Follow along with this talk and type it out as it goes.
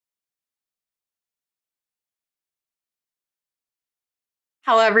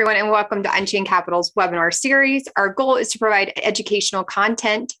Hello, everyone, and welcome to Unchained Capital's webinar series. Our goal is to provide educational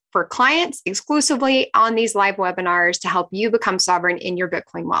content for clients exclusively on these live webinars to help you become sovereign in your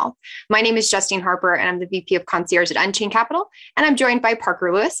Bitcoin wealth. My name is Justine Harper, and I'm the VP of Concierge at Unchained Capital. And I'm joined by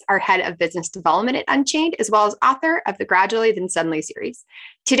Parker Lewis, our Head of Business Development at Unchained, as well as author of the Gradually Then Suddenly series.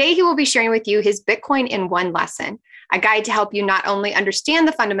 Today, he will be sharing with you his Bitcoin in one lesson, a guide to help you not only understand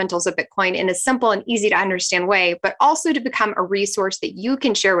the fundamentals of Bitcoin in a simple and easy to understand way, but also to become a resource that you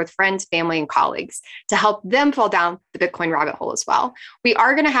can share with friends, family, and colleagues to help them fall down the Bitcoin rabbit hole as well. We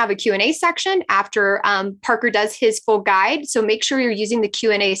are going to have a Q&A section after Parker does his full guide. So make sure you're using the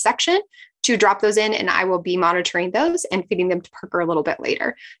Q&A section to drop those in, and I will be monitoring those and feeding them to Parker a little bit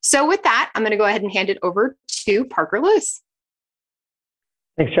later. So with that, I'm going to go ahead and hand it over to Parker Lewis.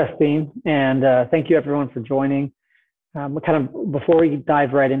 Thanks, Justine. And thank you everyone for joining. Before we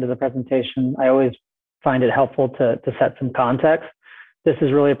dive right into the presentation, I always find it helpful to set some context. This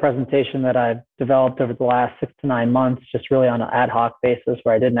is really a presentation that I've developed over the last 6 to 9 months, just really on an ad hoc basis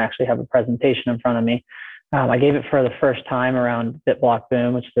where I didn't actually have a presentation in front of me. I gave it for the first time around BitBlock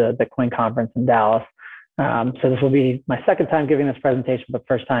Boom, which is the Bitcoin conference in Dallas. So this will be my second time giving this presentation, but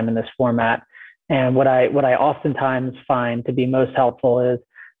first time in this format. And what I oftentimes find to be most helpful is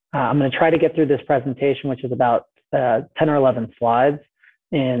I'm going to try to get through this presentation, which is about 10 or 11 slides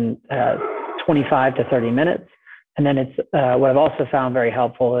in 25 to 30 minutes. And then it's what I've also found very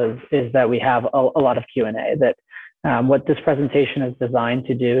helpful is that we have a lot of Q&A. That what this presentation is designed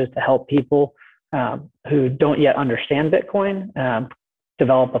to do is to help people who don't yet understand Bitcoin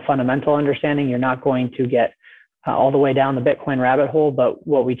develop a fundamental understanding. You're not going to get all the way down the Bitcoin rabbit hole, but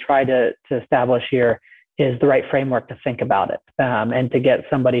what we try to establish here is the right framework to think about it and to get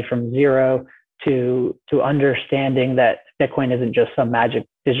somebody from zero to understanding that Bitcoin isn't just some magic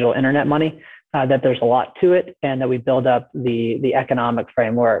digital internet money, that there's a lot to it, and that we build up the economic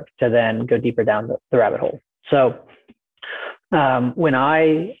framework to then go deeper down the rabbit hole. So when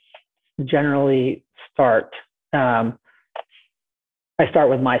I generally start, I start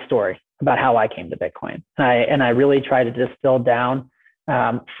with my story about how I came to Bitcoin. And I really try to distill down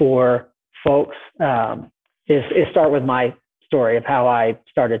for folks is start with my story of how I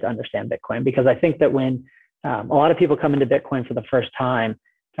started to understand Bitcoin, because I think that when a lot of people come into Bitcoin for the first time,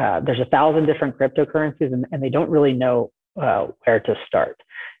 there's 1,000 different cryptocurrencies and they don't really know where to start.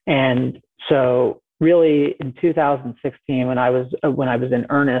 And so really in 2016, when I was in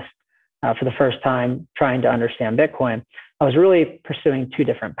earnest for the first time trying to understand Bitcoin, I was really pursuing 2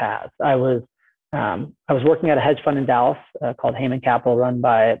 different paths. I was working at a hedge fund in Dallas called Unchained Capital, run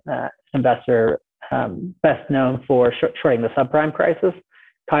by an investor best known for shorting the subprime crisis,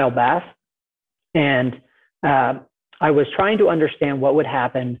 Kyle Bass. And I was trying to understand what would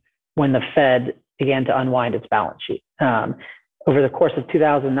happen when the Fed began to unwind its balance sheet. Over the course of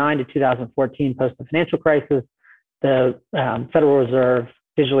 2009 to 2014, post the financial crisis, the Federal Reserve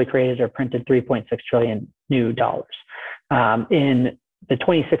digitally created or printed 3.6 trillion new dollars. In the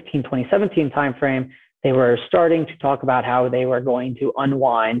 2016-2017 timeframe, they were starting to talk about how they were going to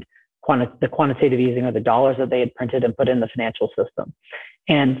unwind the quantitative easing of the dollars that they had printed and put in the financial system.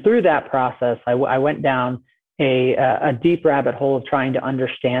 And through that process, I went down a deep rabbit hole of trying to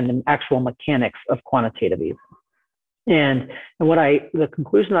understand the actual mechanics of quantitative easing. And the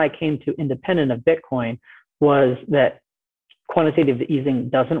conclusion I came to independent of Bitcoin was that quantitative easing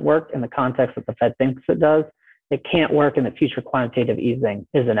doesn't work in the context that the Fed thinks it does. It can't work, and that future quantitative easing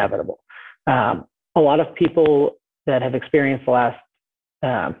is inevitable. A lot of people that have experienced the last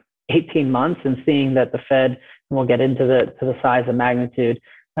 18 months and seeing that the Fed, and we'll get into the size and magnitude,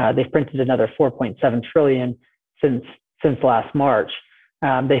 they've printed another 4.7 trillion since last March.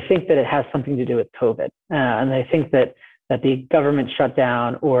 They think that it has something to do with COVID, and they think that the government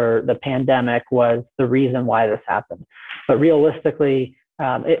shutdown or the pandemic was the reason why this happened. But realistically,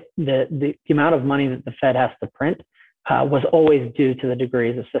 the amount of money that the Fed has to print was always due to the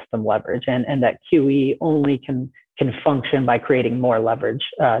degrees of system leverage, and that QE only can function by creating more leverage,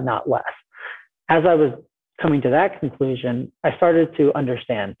 not less. As I was coming to that conclusion, I started to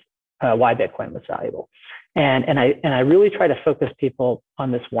understand why Bitcoin was valuable. And I really try to focus people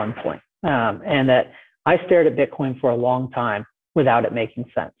on this one point, and that I stared at Bitcoin for a long time without it making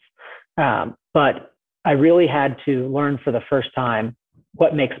sense. But I really had to learn for the first time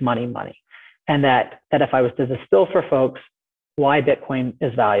what makes money money. And that if I was to distill for folks why Bitcoin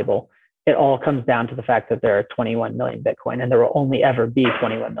is valuable, it all comes down to the fact that there are 21 million Bitcoin, and there will only ever be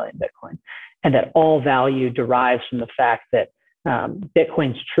 21 million Bitcoin. And that all value derives from the fact that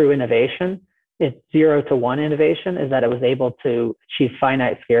Bitcoin's true innovation, its 0 to 1 innovation, is that it was able to achieve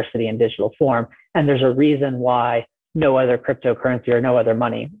finite scarcity in digital form. And there's a reason why no other cryptocurrency or no other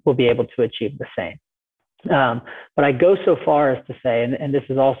money will be able to achieve the same. But I go so far as to say, and this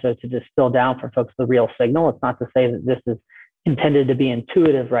is also to distill down for folks the real signal. It's not to say that this is intended to be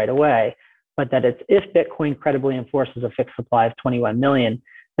intuitive right away, but that it's if Bitcoin credibly enforces a fixed supply of 21 million,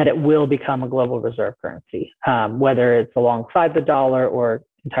 that it will become a global reserve currency, whether it's alongside the dollar or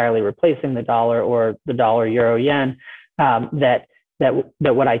entirely replacing the dollar or the dollar, euro, yen. That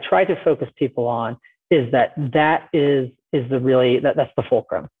what I try to focus people on is that's the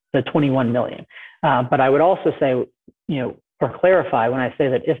fulcrum, the 21 million. But I would also say, or clarify when I say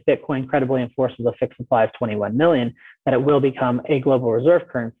that if Bitcoin credibly enforces a fixed supply of 21 million, that it will become a global reserve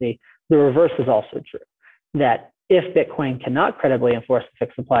currency. The reverse is also true, that if Bitcoin cannot credibly enforce a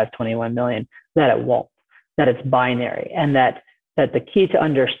fixed supply of 21 million, that it won't, that it's binary, and that the key to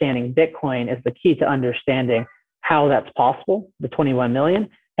understanding Bitcoin is the key to understanding how that's possible, the 21 million,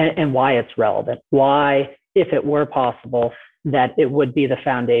 and why it's relevant, why, if it were possible, that it would be the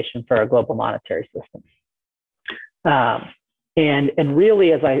foundation for a global monetary system. And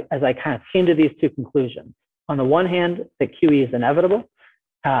really, as I kind of came to these two conclusions, on the one hand, that QE is inevitable,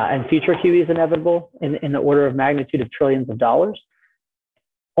 and future QE is inevitable in the order of magnitude of trillions of dollars.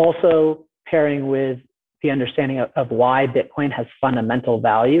 Also pairing with the understanding of why Bitcoin has fundamental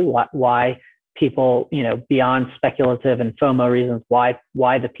value, why people, beyond speculative and FOMO reasons, why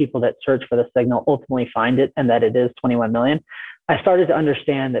the people that search for the signal ultimately find it, and that it is 21 million. I started to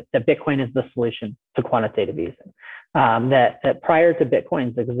understand that Bitcoin is the solution to quantitative easing. That prior to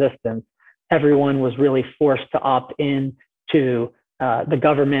Bitcoin's existence, everyone was really forced to opt in to the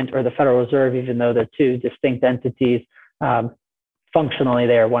government or the Federal Reserve, even though they're two distinct entities. Functionally,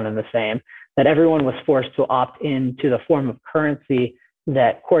 they are one and the same. That everyone was forced to opt into the form of currency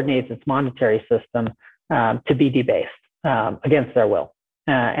that coordinates its monetary system to be debased against their will,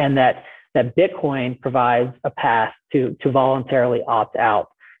 and that Bitcoin provides a path to voluntarily opt out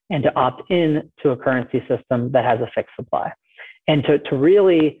and to opt in to a currency system that has a fixed supply. And to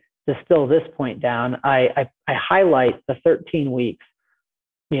really distill this point down, I highlight the 13 weeks,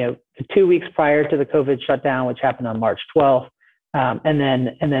 the 2 weeks prior to the COVID shutdown, which happened on March 12th, and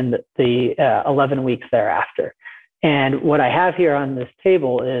then the 11 weeks thereafter. And what I have here on this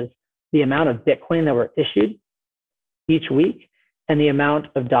table is the amount of Bitcoin that were issued each week and the amount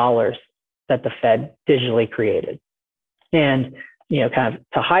of dollars that the Fed digitally created. And, kind of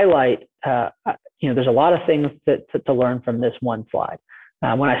to highlight, there's a lot of things to learn from this one slide.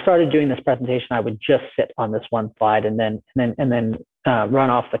 When I started doing this presentation, I would just sit on this one slide and then run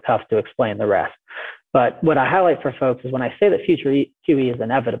off the cuff to explain the rest. But what I highlight for folks is when I say that future QE is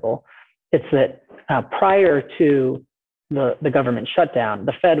inevitable, it's that prior to the government shutdown,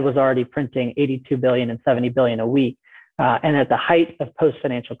 the Fed was already printing 82 billion and 70 billion a week. And at the height of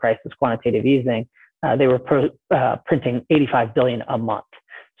post-financial crisis quantitative easing, they were printing 85 billion a month.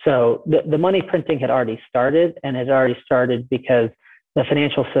 So the money printing had already started, and had already started because the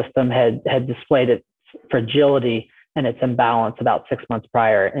financial system had displayed its fragility and its imbalance about 6 months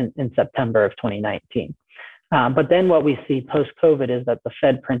prior in September of 2019. But then what we see post-COVID is that the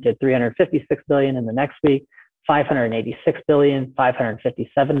Fed printed 356 billion in the next week, 586 billion,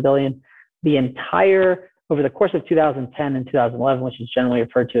 557 billion. The entire, over the course of 2010 and 2011, which is generally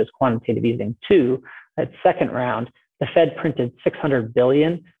referred to as quantitative easing 2, that second round, the Fed printed 600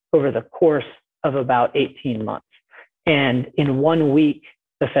 billion over the course of about 18 months. And in 1 week,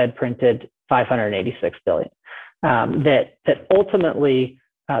 the Fed printed 586 billion. That ultimately,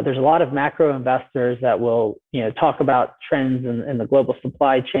 there's a lot of macro investors that will, talk about trends in the global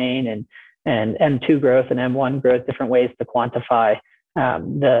supply chain and M2 growth and M1 growth, different ways to quantify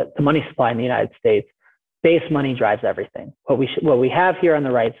the money supply in the United States. Base money drives everything. What we have here on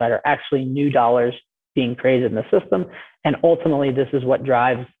the right side are actually new dollars being created in the system, and ultimately, this is what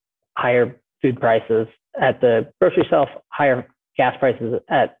drives higher food prices at the grocery shelf, higher gas prices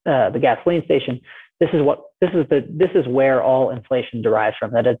at the gasoline station. This is where all inflation derives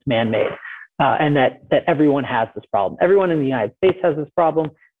from, that it's man-made, and that everyone has this problem. Everyone in the United States has this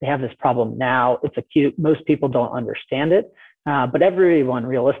problem. They have this problem now. It's acute. Most people don't understand it, but everyone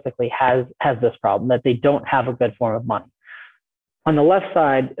realistically has this problem, that they don't have a good form of money. On the left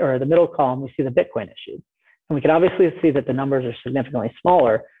side, or the middle column, we see the Bitcoin issue. And we can obviously see that the numbers are significantly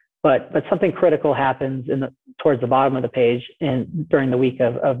smaller, but something critical happens towards the bottom of the page during the week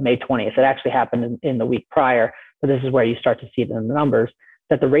of May 20th. It actually happened in the week prior, but this is where you start to see it in the numbers,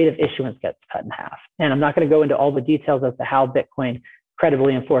 that the rate of issuance gets cut in half. And I'm not going to go into all the details as to how Bitcoin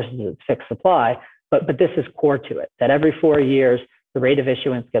credibly enforces its fixed supply, but this is core to it, that every 4 years, the rate of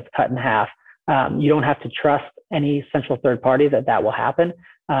issuance gets cut in half. You don't have to trust any central third party that will happen.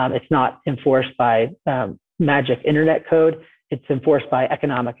 It's not enforced by magic internet code. It's enforced by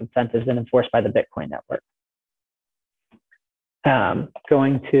economic incentives and enforced by the Bitcoin network.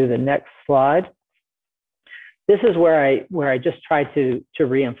 Going to the next slide. This is where I just try to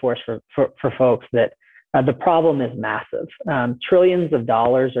reinforce for folks that the problem is massive. Trillions of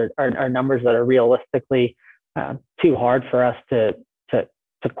dollars are numbers that are realistically too hard for us to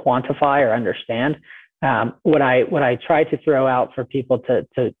quantify or understand. What I try to throw out for people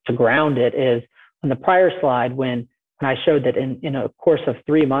to ground it is on the prior slide when I showed that in a course of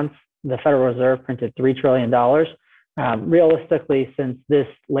 3 months, the Federal Reserve printed $3 trillion. Realistically, since this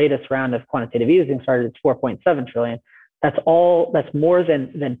latest round of quantitative easing started, it's 4.7 trillion. That's more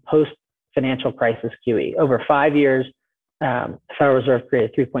than post-financial crisis QE. Over 5 years, the Federal Reserve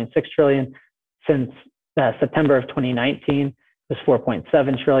created 3.6 trillion. Since September of 2019, it was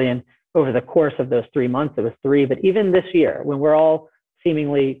 4.7 trillion. Over the course of those 3 months, it was 3. But even this year, when we're all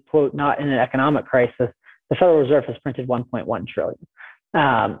seemingly, quote, not in an economic crisis, the Federal Reserve has printed 1.1 trillion.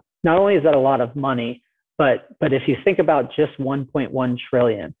 Not only is that a lot of money, but if you think about just 1.1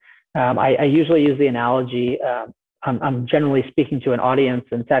 trillion, I usually use the analogy, I'm generally speaking to an audience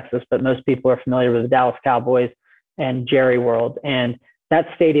in Texas, but most people are familiar with the Dallas Cowboys and Jerry World. And that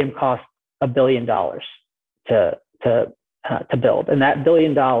stadium cost $1 billion to build. And that $1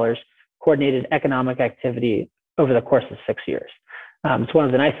 billion coordinated economic activity over the course of 6 years. It's one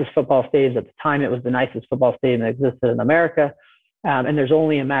of the nicest football stadiums. At the time, it was the nicest football stadium that existed in America. And there's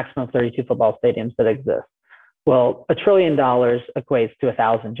only a maximum of 32 football stadiums that exist. Well, $1 trillion equates to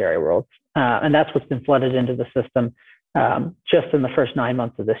 1,000 Jerry Worlds. And that's what's been flooded into the system just in the first 9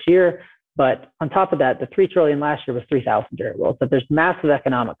 months of this year. But on top of that, the $3 trillion last year was 3,000 Jerry Worlds. But there's massive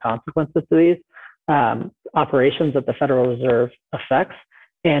economic consequences to these operations that the Federal Reserve affects.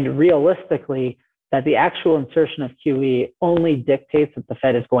 And realistically, that the actual insertion of QE only dictates that the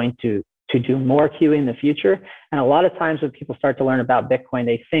Fed is going to do more QE in the future. And a lot of times when people start to learn about Bitcoin,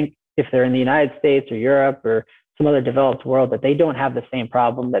 they think if they're in the United States or Europe or some other developed world, that they don't have the same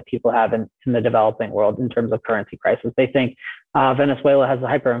problem that people have in the developing world in terms of currency crisis. They think Venezuela has a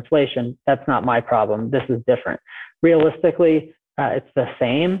hyperinflation. That's not my problem. This is different. Realistically, it's the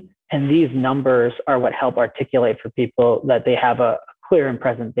same. And these numbers are what help articulate for people that they have a clear and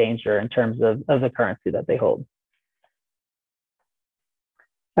present danger in terms of the currency that they hold.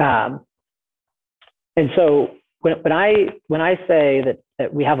 And so when I say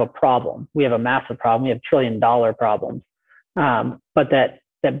that we have a problem, we have a massive problem, we have $1 trillion problems, but that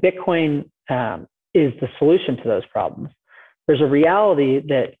Bitcoin is the solution to those problems. There's a reality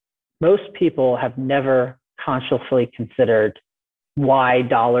that most people have never consciously considered why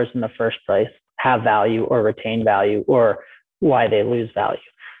dollars in the first place have value or retain value or why they lose value.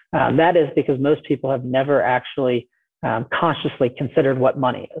 That is because most people have never actually consciously considered what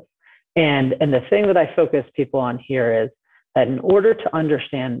money is. And the thing that I focus people on here is that in order to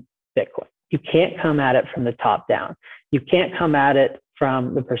understand Bitcoin, you can't come at it from the top down. You can't come at it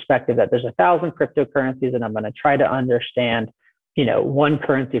from the perspective that there's 1,000 cryptocurrencies and I'm going to try to understand, one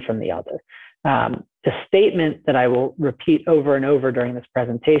currency from the other. The statement that I will repeat over and over during this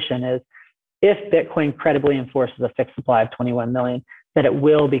presentation is, if Bitcoin credibly enforces a fixed supply of 21 million, that it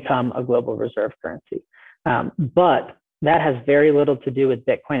will become a global reserve currency. But that has very little to do with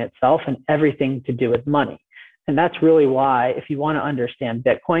Bitcoin itself and everything to do with money. And that's really why, if you want to understand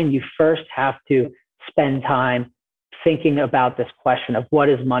Bitcoin, you first have to spend time thinking about this question of what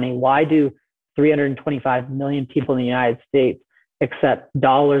is money? Why do 325 million people in the United States accept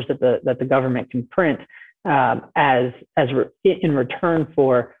dollars that the government can print in return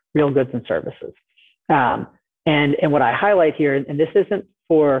for real goods and services? And what I highlight here, and this isn't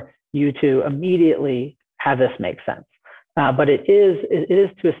for you to immediately have this make sense, but it is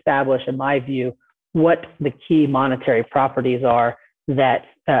to establish, in my view, what the key monetary properties are that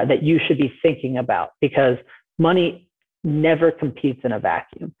you should be thinking about, because money never competes in a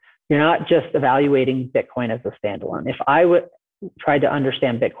vacuum. You're not just evaluating Bitcoin as a standalone. If I would try to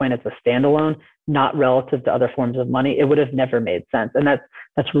understand Bitcoin as a standalone, not relative to other forms of money, it would have never made sense. And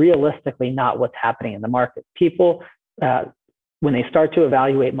that's realistically not what's happening in the market. People, when they start to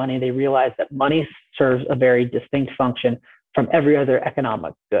evaluate money, they realize that money serves a very distinct function from every other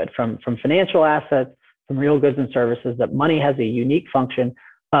economic good, from financial assets, from real goods and services, that money has a unique function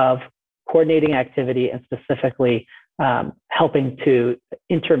of coordinating activity and specifically helping to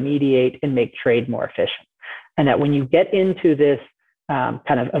intermediate and make trade more efficient. And that when you get into this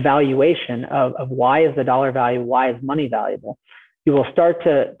kind of evaluation of why is the dollar value, why is money valuable, you will start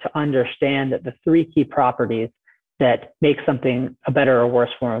to understand that the three key properties that make something a better or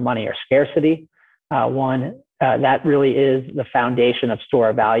worse form of money are scarcity. That really is the foundation of store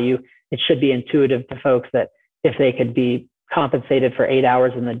of value. it should be intuitive to folks that if they could be compensated for 8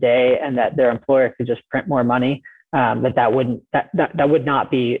 hours in the day and that their employer could just print more money, that would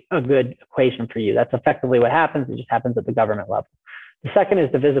not be a good equation for you. That's effectively what happens. It just happens at the government level. The second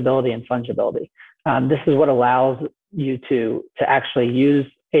is divisibility and fungibility. This is what allows you to actually use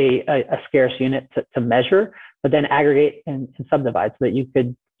a scarce unit to measure, but then aggregate and subdivide so that you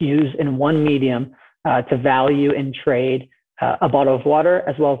could use in one medium to value and trade a bottle of water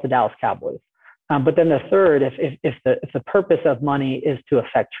as well as the Dallas Cowboys. But then the third, if the purpose of money is to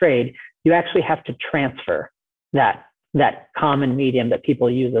affect trade, you actually have to transfer that common medium that people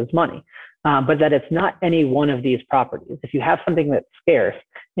use as money. But that it's not any one of these properties. If you have something that's scarce,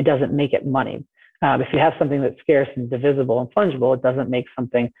 it doesn't make it money. If you have something that's scarce and divisible and fungible, it doesn't make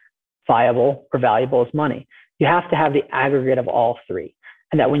something viable or valuable as money. You have to have the aggregate of all three.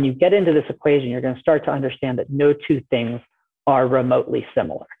 And that when you get into this equation, you're going to start to understand that no two things are remotely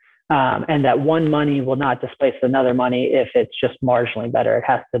similar. And that one money will not displace another money if it's just marginally better. It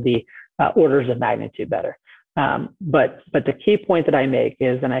has to be orders of magnitude better. But the key point that I make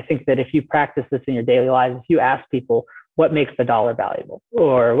is, and I think that if you practice this in your daily lives, if you ask people what makes the dollar valuable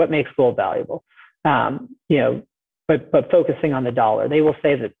or what makes gold valuable, but focusing on the dollar, they will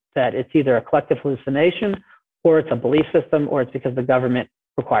say that it's either a collective hallucination or it's a belief system or it's because the government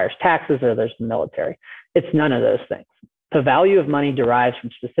requires taxes or there's the military. It's none of those things. The value of money derives from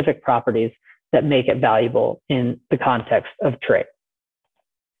specific properties that make it valuable in the context of trade.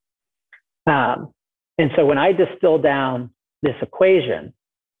 And so when I distill down this equation,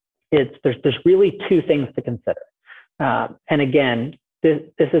 there's really two things to consider. And again, this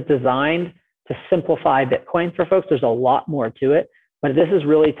is designed to simplify Bitcoin for folks. There's a lot more to it, but this is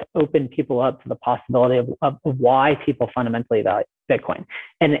really to open people up to the possibility of why people fundamentally value Bitcoin.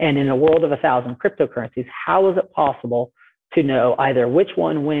 And in a world of 1,000 cryptocurrencies, how is it possible to know either which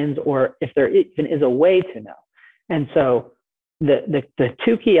one wins or if there even is a way to know? And so the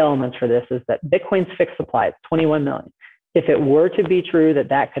two key elements for this is that Bitcoin's fixed supply is 21 million. If it were to be true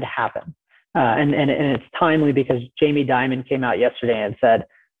that could happen, and it's timely because Jamie Dimon came out yesterday and said,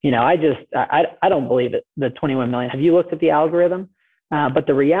 I don't believe it, the 21 million. Have you looked at the algorithm? But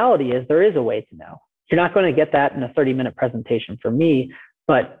the reality is there is a way to know. You're not going to get that in a 30-minute presentation from me,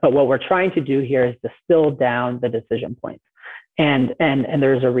 but what we're trying to do here is distill down the decision points. And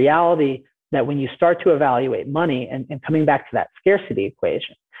there's a reality that when you start to evaluate money and coming back to that scarcity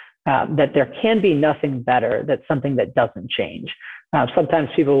equation, that there can be nothing better than something that doesn't change. Sometimes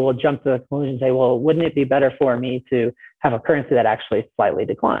people will jump to the conclusion and say, well, wouldn't it be better for me to have a currency that actually slightly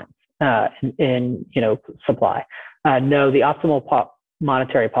declines in supply? No, the optimal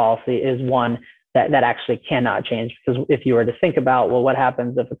monetary policy is one that actually cannot change, because if you were to think about, well, what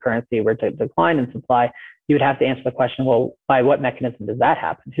happens if a currency were to decline in supply, you would have to answer the question, well, by what mechanism does that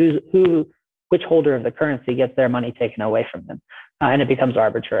happen? Which holder of the currency gets their money taken away from them? And it becomes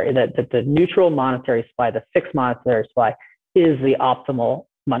arbitrary. That the neutral monetary supply, the fixed monetary supply, is the optimal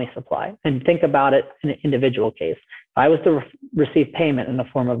money supply. And think about it in an individual case. If I was to receive payment in the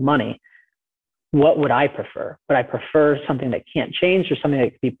form of money, what would I prefer? Would I prefer something that can't change or something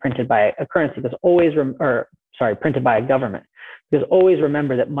that could be printed by a currency? Because printed by a government. Because always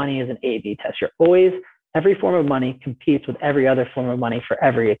remember that money is an A/B test. Every form of money competes with every other form of money for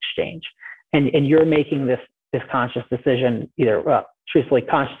every exchange. And you're making this conscious decision either truthfully,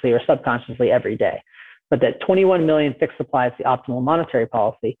 consciously, or subconsciously every day. But that 21 million fixed supply is the optimal monetary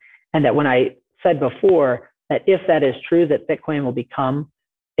policy. And that when I said before that if that is true, that Bitcoin will become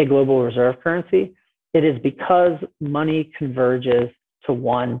a global reserve currency, it is because money converges to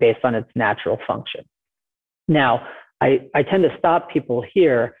one based on its natural function. Now, I tend to stop people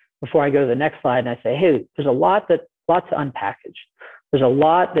here before I go to the next slide and I say, hey, there's a lot to unpackage. There's a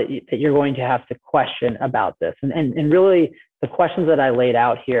lot that you're going to have to question about this. And really, the questions that I laid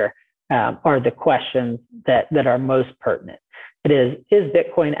out here are the questions that are most pertinent. It is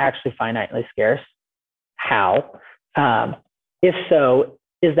Bitcoin actually finitely scarce? How? If so,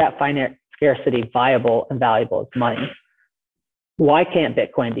 is that finite scarcity viable and valuable as money? Why can't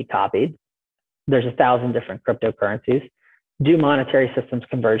Bitcoin be copied? There's 1,000 different cryptocurrencies. Do monetary systems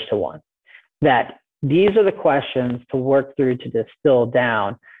converge to one? That these are the questions to work through to distill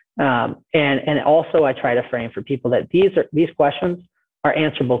down. And also I try to frame for people that these questions are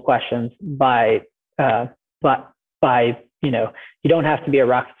answerable questions by you don't have to be a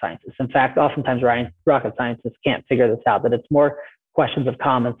rocket scientist. In fact, oftentimes rocket scientists can't figure this out, that it's more questions of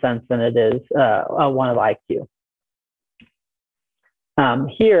common sense than it is one of IQ.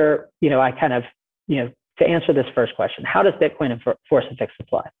 Here, I kind of, to answer this first question, how does Bitcoin enforce a fixed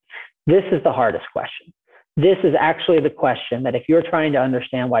supply? This is the hardest question. this is actually the question that if you're trying to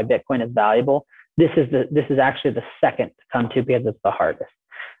understand why Bitcoin is valuable, this is actually the second to come to because it's the hardest.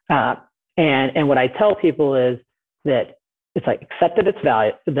 And what I tell people is that it's like, accept that it's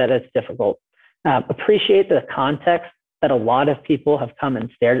value, that it's difficult. Appreciate the context that a lot of people have come and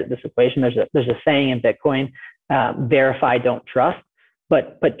stared at this equation. There's a saying in Bitcoin, verify, don't trust,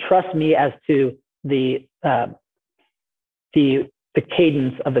 but trust me as to the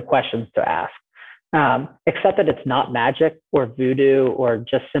cadence of the questions to ask. Accept that it's not magic or voodoo or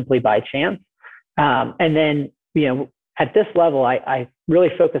just simply by chance. And then, at this level, I really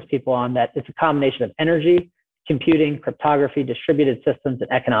focus people on that it's a combination of energy, computing, cryptography, distributed systems,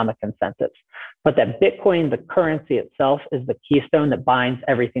 and economic incentives. But that Bitcoin, the currency itself, is the keystone that binds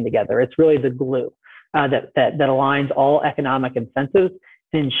everything together. It's really the glue that aligns all economic incentives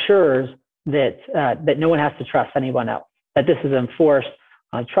and ensures that no one has to trust anyone else, that this is enforced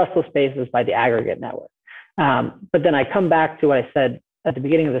on a trustless basis by the aggregate network. But then I come back to what I said at the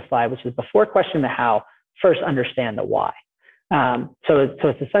beginning of the slide, which is before questioning the how, first understand the why. So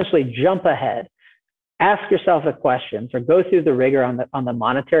it's essentially jump ahead. Ask yourself the questions or go through the rigor on the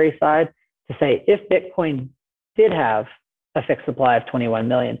monetary side to say, if Bitcoin did have a fixed supply of 21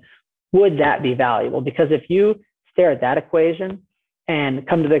 million, would that be valuable? Because if you stare at that equation and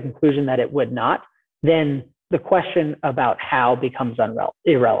come to the conclusion that it would not, then the question about how becomes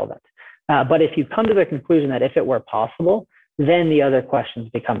irrelevant. But if you come to the conclusion that if it were possible, then the other questions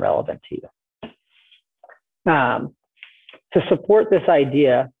become relevant to you. To support this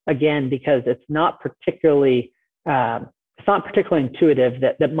idea, again, because it's not particularly intuitive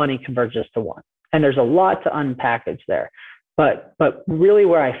that money converges to one. And there's a lot to unpackage there. But really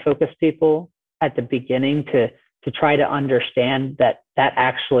where I focus people at the beginning to try to understand that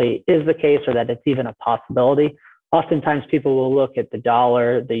actually is the case or that it's even a possibility. Oftentimes people will look at the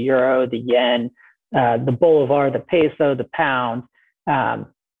dollar, the euro, the yen, the bolivar, the peso, the pound, the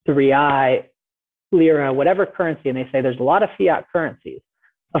real, lira, whatever currency, and they say there's a lot of fiat currencies.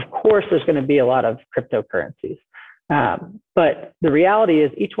 Of course, there's going to be a lot of cryptocurrencies. But the reality is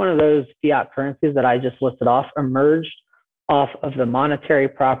each one of those fiat currencies that I just listed off emerged off of the monetary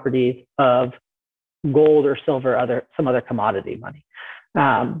properties of gold or silver, some other commodity money.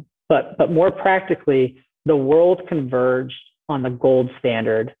 But more practically, the world converged on the gold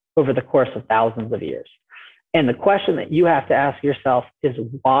standard over the course of thousands of years. And the question that you have to ask yourself is,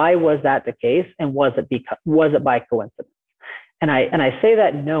 why was that the case? And was it by coincidence? And I say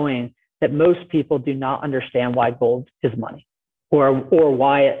that knowing that most people do not understand why gold is money or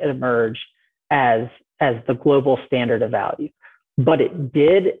why it emerged as the global standard of value. But it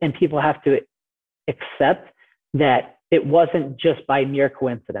did, and people have to accept that it wasn't just by mere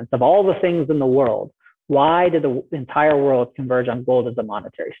coincidence. Of all the things in the world, why did the entire world converge on gold as a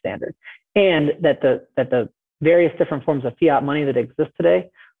monetary standard? And that the various different forms of fiat money that exist today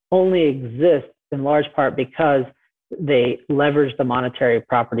only exist in large part because they leverage the monetary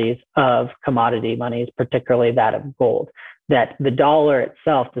properties of commodity monies, particularly that of gold, that the dollar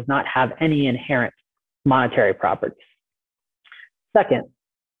itself does not have any inherent monetary properties. Second,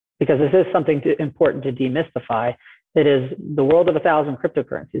 because this is something important to demystify, it is the world of 1,000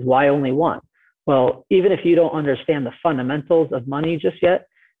 cryptocurrencies. Why only one? Well, even if you don't understand the fundamentals of money just yet,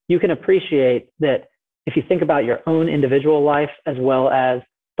 you can appreciate that if you think about your own individual life as well as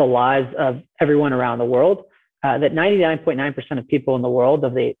the lives of everyone around the world, that 99.9% of people in the world,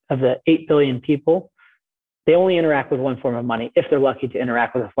 of the 8 billion people, they only interact with one form of money if they're lucky to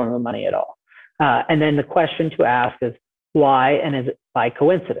interact with a form of money at all. And then the question to ask is why, and is it by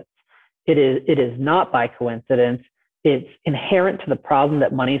coincidence? It is not by coincidence. It's inherent to the problem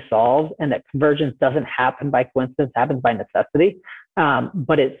that money solves, and that convergence doesn't happen by coincidence, happens by necessity.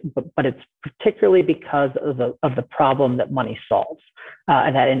 But it's particularly because of the problem that money solves,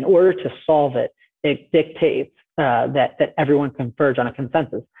 and that in order to solve it, it dictates that everyone converge on a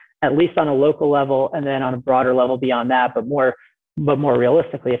consensus, at least on a local level, and then on a broader level beyond that. But more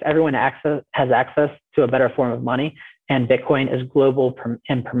realistically, if everyone has access to a better form of money, and Bitcoin is global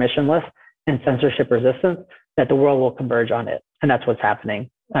and permissionless and censorship resistant, that the world will converge on it. And that's what's happening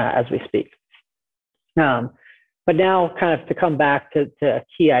as we speak. But now kind of to come back to a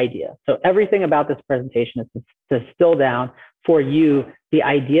key idea. So everything about this presentation is to distill down for you the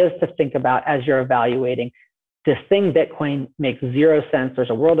ideas to think about as you're evaluating this thing. Bitcoin makes zero sense. There's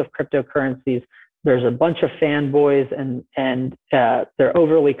a world of cryptocurrencies. There's a bunch of fanboys and they're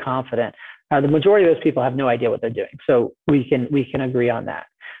overly confident. The majority of those people have no idea what they're doing. So we can agree on that.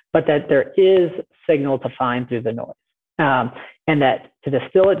 But that there is signal to find through the noise. And that to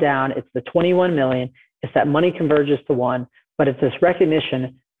distill it down, it's the 21 million, it's that money converges to one, but it's this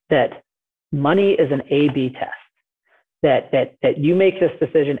recognition that Money is an A/B test. That you make this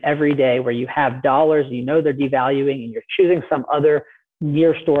decision every day where you have dollars, you know they're devaluing, and you're choosing some other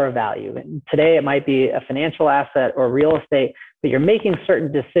near store of value. And today it might be a financial asset or real estate, but you're making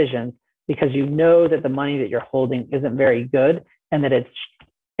certain decisions because you know that the money that you're holding isn't very good and that it's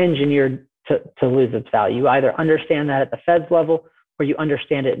engineered to lose its value. You either understand that at the Fed's level or you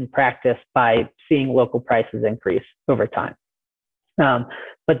understand it in practice by seeing local prices increase over time.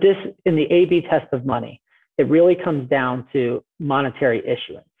 But this, in the A/B test of money, it really comes down to monetary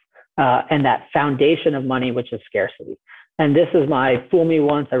issuance and that foundation of money, which is scarcity. And this is my fool me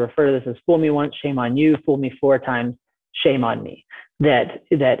once. I refer to this as fool me once, shame on you. Fool me 4 times, shame on me. That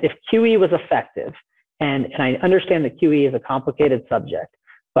if QE was effective, and I understand that QE is a complicated subject,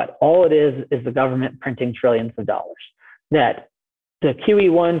 but all it is the government printing trillions of dollars. That the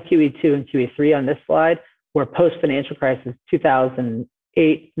QE1, QE2, and QE3 on this slide were post-financial crisis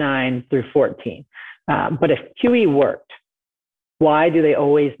 2008, 9 through 14. But if QE worked, why do they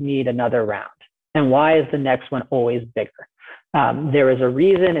always need another round? And why is the next one always bigger? There is a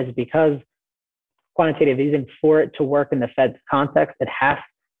reason. It's because quantitative easing, for it to work in the Fed's context, it has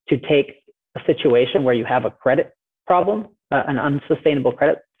to take a situation where you have a credit problem, an unsustainable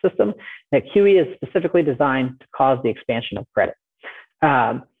credit system, that QE is specifically designed to cause the expansion of credit.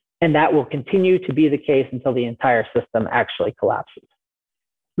 And that will continue to be the case until the entire system actually collapses.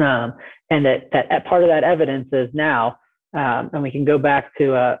 And that part of that evidence is now, and we can go back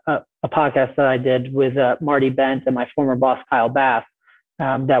to a podcast that I did with Marty Bent and my former boss, Kyle Bass,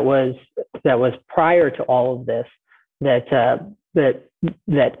 that was prior to all of this, that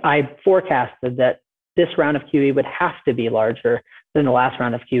I forecasted that this round of QE would have to be larger than the last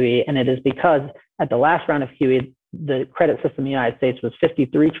round of QE. And it is because at the last round of QE, the credit system in the United States was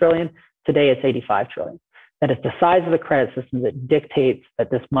 53 trillion. Today it's 85 trillion. That it's the size of the credit system that dictates that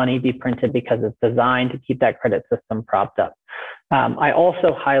this money be printed because it's designed to keep that credit system propped up. I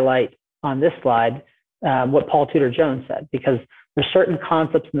also highlight on this slide what Paul Tudor Jones said, because there's certain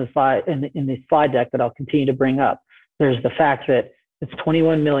concepts in the slide deck that I'll continue to bring up. There's the fact that it's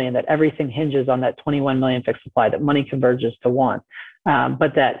 21 million, that everything hinges on that 21 million fixed supply, that money converges to one.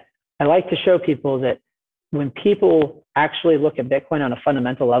 But that I like to show people that when people actually look at Bitcoin on a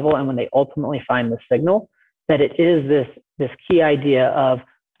fundamental level and when they ultimately find the signal, that it is this key idea of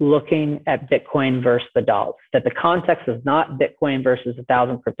looking at Bitcoin versus the dollar, that the context is not Bitcoin versus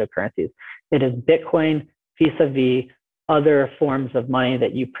 1,000 cryptocurrencies. It is Bitcoin vis-a-vis other forms of money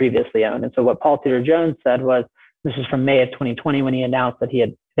that you previously owned. And so what Paul Tudor Jones said was, this is from May of 2020 when he announced that he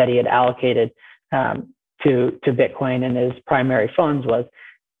had allocated to Bitcoin in his primary funds was,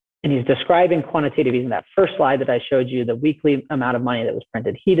 and he's describing quantitative easing. That first slide that I showed you, the weekly amount of money that was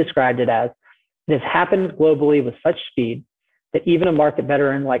printed, he described it as, it has happened globally with such speed that even a market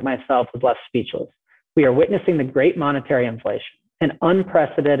veteran like myself was left speechless. We are witnessing the great monetary inflation, an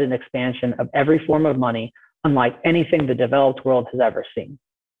unprecedented expansion of every form of money, unlike anything the developed world has ever seen.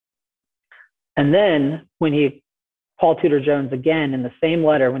 And then when Paul Tudor Jones, again, in the same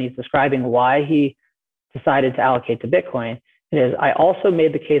letter, when he's describing why he decided to allocate to Bitcoin, it is, I also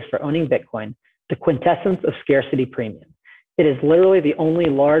made the case for owning Bitcoin, the quintessence of scarcity premium. It is literally the only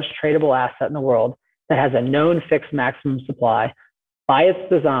large tradable asset in the world that has a known fixed maximum supply. By its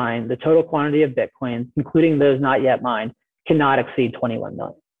design, the total quantity of Bitcoins, including those not yet mined, cannot exceed 21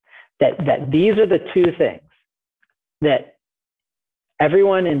 million. That these are the two things that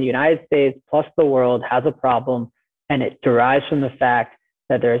everyone in the United States plus the world has a problem, and it derives from the fact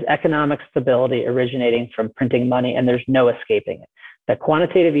that there's economic stability originating from printing money, and there's no escaping it. That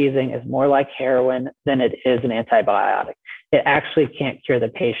quantitative easing is more like heroin than it is an antibiotic. It actually can't cure the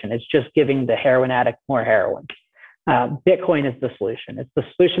patient. It's just giving the heroin addict more heroin. Bitcoin is the solution. It's the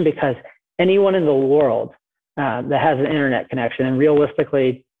solution because anyone in the world that has an internet connection, and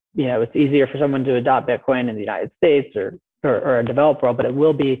realistically, it's easier for someone to adopt Bitcoin in the United States or a developed world, but it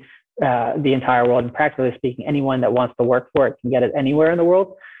will be the entire world. And practically speaking, anyone that wants to work for it can get it anywhere in the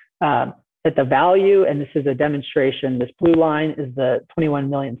world. That the value, and this is a demonstration, this blue line is the 21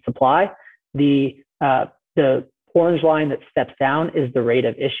 million supply. The orange line that steps down is the rate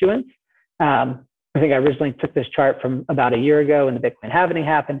of issuance. I think I originally took this chart from about a year ago when the Bitcoin halving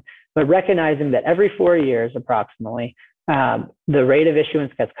happened, but recognizing that every 4 years approximately, the rate of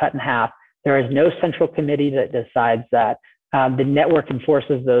issuance gets cut in half. There is no central committee that decides that. The network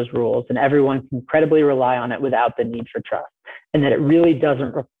enforces those rules, and everyone can credibly rely on it without the need for trust. And that it really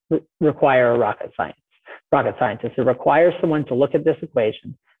doesn't require a rocket scientist. It requires someone to look at this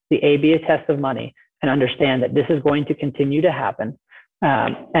equation, the A/B test of money, and understand that this is going to continue to happen,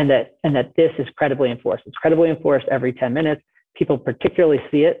 and that this is credibly enforced. It's credibly enforced every 10 minutes. people particularly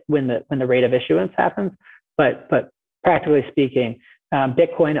see it when the rate of issuance happens, but practically speaking,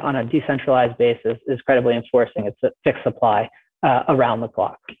 Bitcoin on a decentralized basis is credibly enforcing its fixed supply around the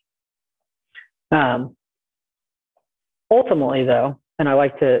clock. Ultimately, though, and I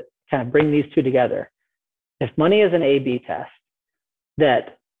like to kind of bring these two together, if money is an A/B test,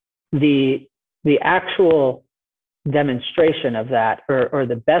 that the actual demonstration of that, or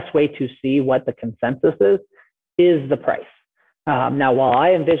the best way to see what the consensus is the price. Now, while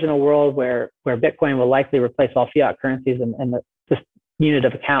I envision a world where Bitcoin will likely replace all fiat currencies, and this unit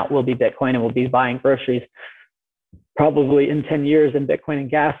of account will be Bitcoin, and we'll be buying groceries probably in 10 years in Bitcoin and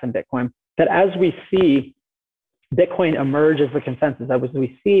gas in Bitcoin, that as we see Bitcoin emerge as the consensus, as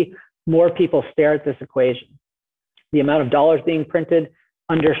we see more people stare at this equation, the amount of dollars being printed,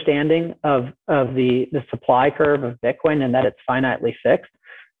 understanding of the supply curve of Bitcoin and that it's finitely fixed,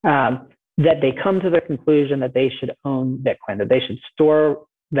 that they come to the conclusion that they should own Bitcoin, that they should store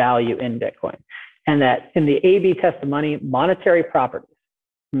value in Bitcoin. And that in the A/B test of money, monetary properties,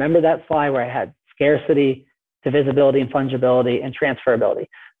 remember that slide where I had scarcity, divisibility and fungibility and transferability.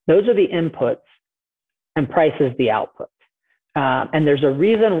 Those are the inputs and price is the output. And there's a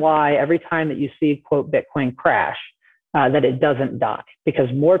reason why every time that you see, quote, Bitcoin crash, that it doesn't die,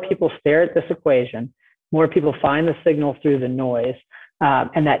 because more people stare at this equation, more people find the signal through the noise,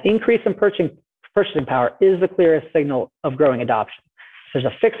 and that increase in purchasing power is the clearest signal of growing adoption. If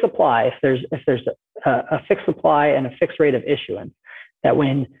there's a fixed supply, if there's a fixed supply and a fixed rate of issuance, that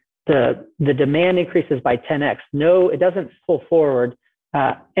when the demand increases by 10x, no, it doesn't pull forward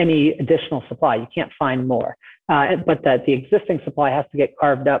any additional supply. You can't find more, but that the existing supply has to get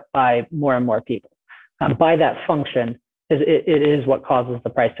carved up by more and more people. By that function, it is what causes the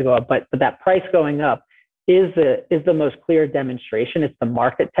price to go up. But that price going up is the most clear demonstration. It's the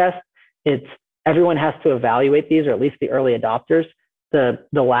market test. It's everyone has to evaluate these, or at least the early adopters. The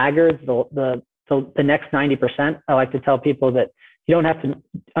laggards, the next 90%. I like to tell people that you don't have to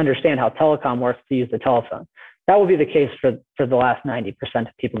understand how telecom works to use the telephone. That will be the case for the last 90%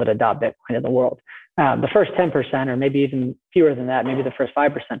 of people that adopt Bitcoin in the world. The first 10%, or maybe even fewer than that, maybe the first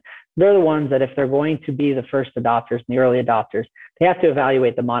 5%, they're the ones that if they're going to be the first adopters and the early adopters, they have to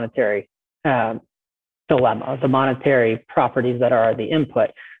evaluate the monetary dilemma, the monetary properties that are the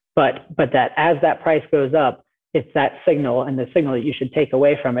input. But that as that price goes up, it's that signal, and the signal that you should take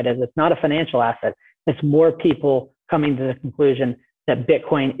away from it is it's not a financial asset. It's more people coming to the conclusion that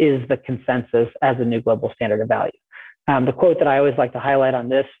Bitcoin is the consensus as a new global standard of value. The quote that I always like to highlight on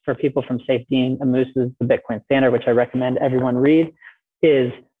this for people from Safedine Amoose's The Bitcoin Standard, which I recommend everyone read,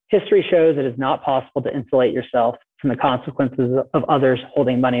 is history shows it is not possible to insulate yourself from the consequences of others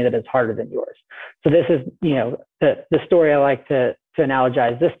holding money that is harder than yours. So this is, the story I like to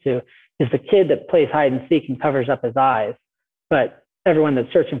analogize this to is the kid that plays hide and seek and covers up his eyes, but everyone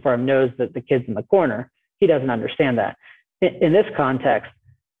that's searching for him knows that the kid's in the corner. He doesn't understand that. In this context,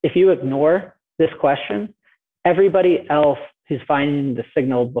 if you ignore this question, everybody else who's finding the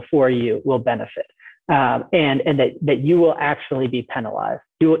signal before you will benefit, and that you will actually be penalized.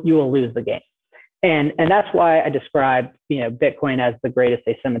 You will lose the game, and that's why I described Bitcoin as the greatest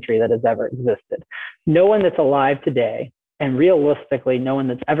asymmetry that has ever existed. No one that's alive today, and realistically, no one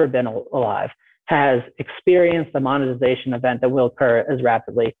that's ever been alive, has experienced a monetization event that will occur as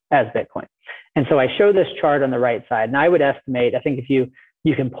rapidly as Bitcoin. And so I show this chart on the right side, and I would estimate, I think if you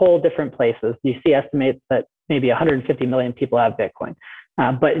can pull different places, you see estimates that maybe 150 million people have Bitcoin.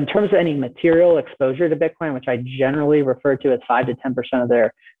 But in terms of any material exposure to Bitcoin, which I generally refer to as 5 to 10% of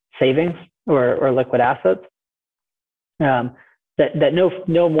their savings or liquid assets, that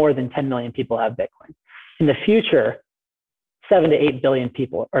no more than 10 million people have Bitcoin. In the future, 7 to 8 billion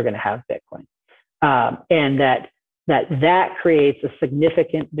people are going to have Bitcoin. And that creates a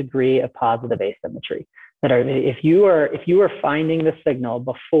significant degree of positive asymmetry. That if you are finding the signal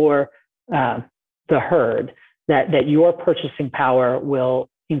before the herd, that your purchasing power will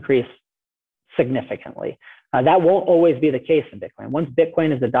increase significantly. That won't always be the case in Bitcoin. Once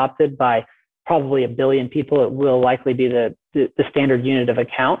Bitcoin is adopted by probably 1 billion people, it will likely be the standard unit of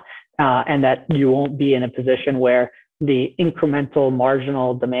account, and that you won't be in a position where the incremental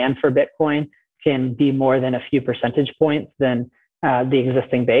marginal demand for Bitcoin can be more than a few percentage points than the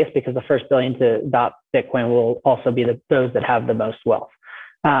existing base, because the first billion to adopt Bitcoin will also be those that have the most wealth.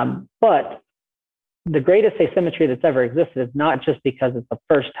 But the greatest asymmetry that's ever existed is not just because it's the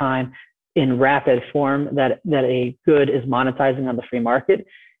first time in rapid form that a good is monetizing on the free market.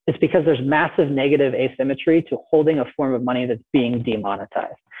 It's because there's massive negative asymmetry to holding a form of money that's being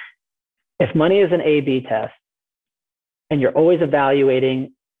demonetized. If money is an A/B test, and you're always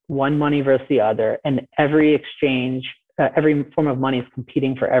evaluating one money versus the other, and every exchange every form of money is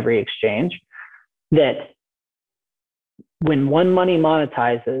competing for every exchange, that when one money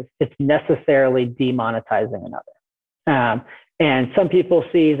monetizes, it's necessarily demonetizing another. And some people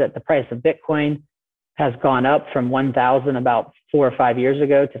see that the price of Bitcoin has gone up from 1,000 about 4 or 5 years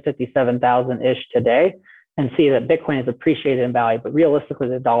ago to 57,000-ish today, and see that Bitcoin has appreciated in value, but realistically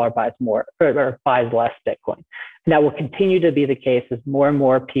the dollar buys more or buys less Bitcoin. And that will continue to be the case as more and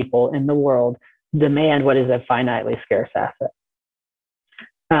more people in the world demand what is a finitely scarce asset.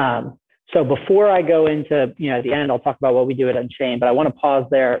 So before I go into, at the end, I'll talk about what we do at Unchained, but I want to pause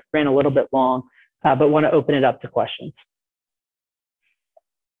there. Ran a little bit long, but want to open it up to questions.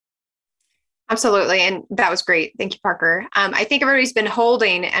 Absolutely. And that was great. Thank you, Parker. I think everybody's been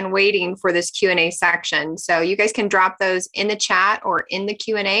holding and waiting for this Q&A section. So you guys can drop those in the chat or in the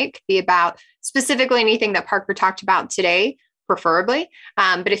Q&A. It could be about specifically anything that Parker talked about today, preferably.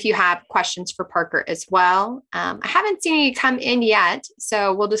 But if you have questions for Parker as well, I haven't seen any come in yet.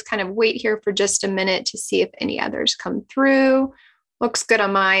 So we'll just kind of wait here for just a minute to see if any others come through. Looks good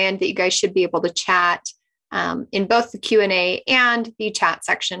on my end that you guys should be able to chat in both the Q&A and the chat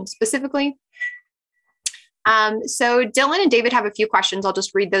section specifically. So Dylan and David have a few questions. I'll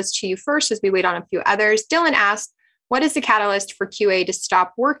just read those to you first as we wait on a few others. Dylan asked, what is the catalyst for QA to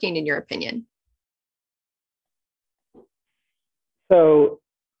stop working in your opinion? So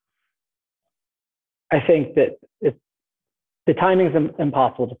I think that the timing is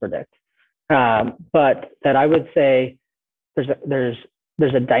impossible to predict, but that I would say there's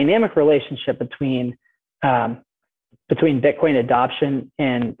a dynamic relationship between Bitcoin adoption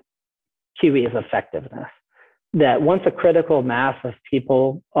and QE's effectiveness. That once a critical mass of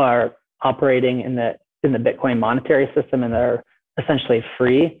people are operating in the Bitcoin monetary system and they're essentially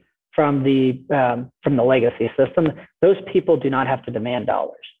free from the legacy system, those people do not have to demand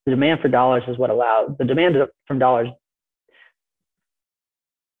dollars. The demand for dollars is what allows the demand from dollars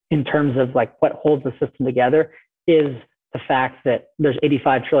in terms of like what holds the system together is the fact that there's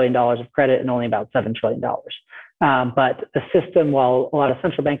 $85 trillion of credit and only about $7 trillion. But the system, while a lot of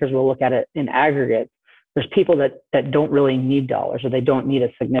central bankers will look at it in aggregate, there's people that don't really need dollars, or they don't need a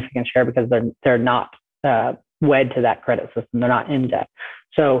significant share because they're not wed to that credit system. They're not in debt.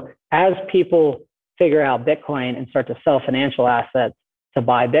 So as people figure out Bitcoin and start to sell financial assets to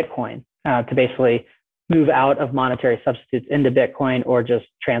buy Bitcoin, to basically move out of monetary substitutes into Bitcoin or just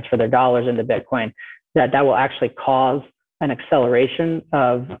transfer their dollars into Bitcoin, that will actually cause an acceleration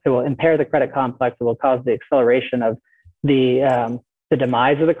it will impair the credit complex. It will cause the acceleration of the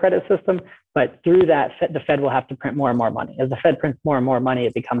demise of the credit system. But through that, the Fed will have to print more and more money. As the Fed prints more and more money,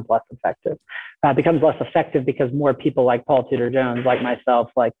 it becomes less effective. It becomes less effective because more people like Paul Tudor Jones, like myself,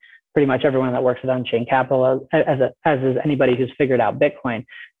 like pretty much everyone that works at Unchained Capital, as is anybody who's figured out Bitcoin,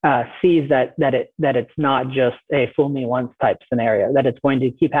 sees that it's not just a fool me once type scenario, that it's going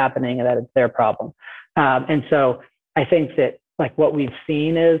to keep happening and that it's their problem. And so I think that like what we've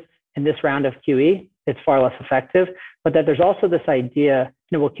seen is in this round of QE, it's far less effective, but that there's also this idea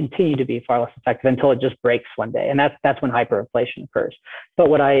it will continue to be far less effective until it just breaks one day, and that's when hyperinflation occurs. But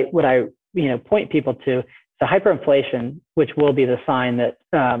what I point people to the hyperinflation, which will be the sign that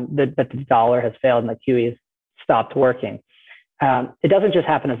that the dollar has failed and the QE has stopped working. It doesn't just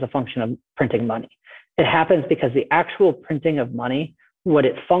happen as a function of printing money. It happens because the actual printing of money, what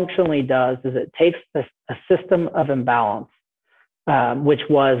it functionally does is it takes a system of imbalance, which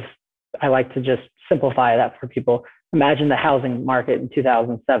was, I like to just simplify that for people. Imagine the housing market in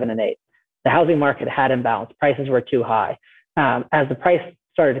 2007 and 8. The housing market had imbalance. Prices were too high. As the price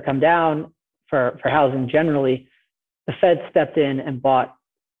started to come down for housing generally, the Fed stepped in and bought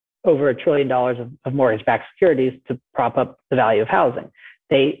over $1 trillion of mortgage-backed securities to prop up the value of housing.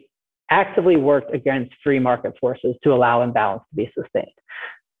 They actively worked against free market forces to allow imbalance to be sustained.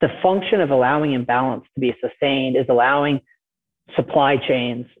 The function of allowing imbalance to be sustained is allowing supply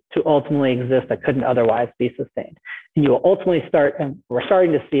chains to ultimately exist that couldn't otherwise be sustained. And you will ultimately start, and we're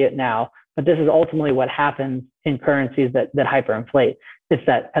starting to see it now, but this is ultimately what happens in currencies that hyperinflate. It's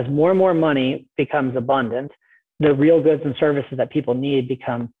that as more and more money becomes abundant, the real goods and services that people need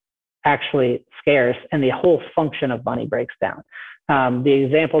become actually scarce, and the whole function of money breaks down. The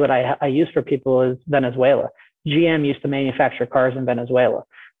example that I use for people is Venezuela. GM used to manufacture cars in Venezuela.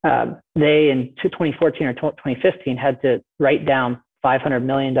 They, in 2014 or 2015, had to write down $500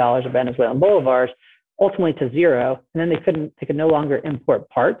 million of Venezuelan bolivars, ultimately to zero, and then they could no longer import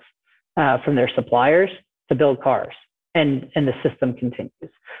parts from their suppliers to build cars, and the system continues.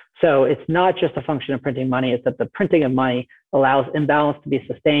 So it's not just a function of printing money, it's that the printing of money allows imbalance to be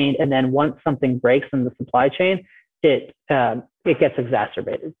sustained, and then once something breaks in the supply chain, it gets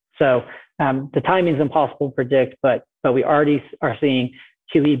exacerbated. So the timing is impossible to predict, but we already are seeing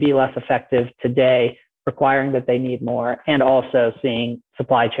QE be less effective today, requiring that they need more, and also seeing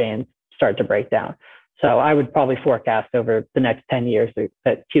supply chains start to break down. So I would probably forecast over the next 10 years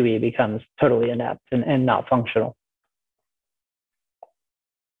that QE becomes totally inept and not functional.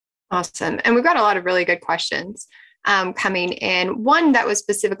 Awesome. And we've got a lot of really good questions coming in. One that was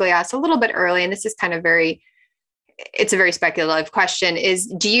specifically asked a little bit early, and this is kind of it's a very speculative question, is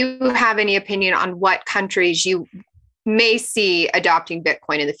do you have any opinion on what countries you may see adopting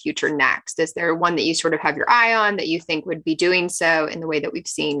Bitcoin in the future next? Is there one that you sort of have your eye on that you think would be doing so in the way that we've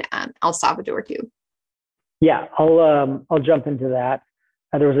seen El Salvador do? Yeah, I'll jump into that.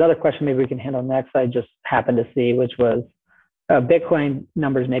 There was another question maybe we can handle next I just happened to see, which was Bitcoin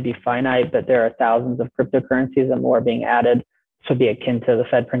numbers may be finite, but there are thousands of cryptocurrencies and more being added. This would be akin to the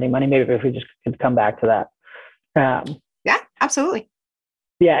Fed printing money. Maybe if we just could come back to that. Yeah, absolutely.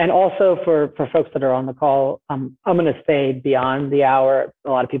 Yeah, and also for folks that are on the call, I'm going to stay beyond the hour. A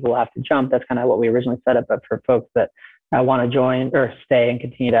lot of people will have to jump. That's kind of what we originally set up. But for folks that want to join or stay and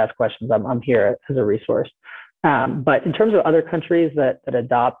continue to ask questions, I'm here as a resource. But in terms of other countries that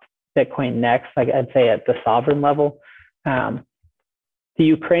adopt Bitcoin next, like I'd say at the sovereign level, the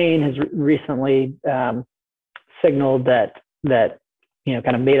Ukraine has recently signaled that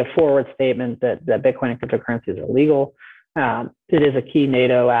kind of made a forward statement that Bitcoin and cryptocurrencies are legal. It is a key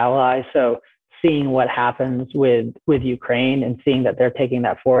NATO ally, so seeing what happens with Ukraine and seeing that they're taking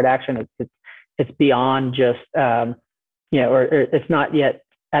that forward action, it's beyond just or it's not yet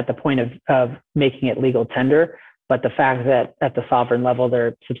at the point of making it legal tender, but the fact that at the sovereign level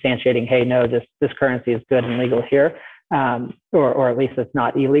they're substantiating, hey, no, this currency is good and legal here, or at least it's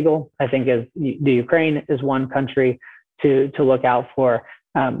not illegal. I think the Ukraine is one country to look out for.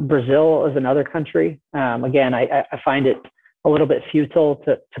 Brazil is another country. Again, I find it a little bit futile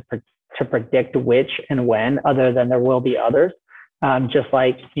to predict which and when, other than there will be others. Just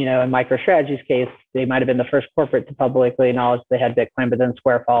like, in MicroStrategy's case, they might have been the first corporate to publicly acknowledge they had Bitcoin, but then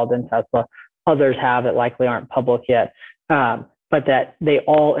Square followed in Tesla. Others have that likely aren't public yet, but that they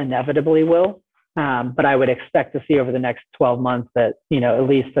all inevitably will. But I would expect to see over the next 12 months that, at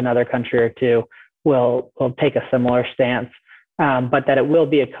least another country or two will take a similar stance. But that it will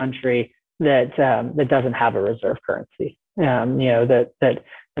be a country that doesn't have a reserve currency. That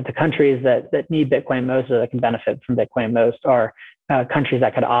the countries that need Bitcoin most or that can benefit from Bitcoin most are countries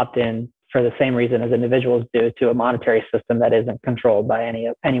that could opt in for the same reason as individuals do to a monetary system that isn't controlled by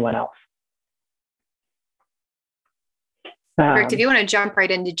anyone else. If you want to jump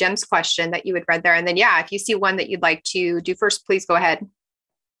right into Jim's question that you had read there, and then if you see one that you'd like to do first, please go ahead.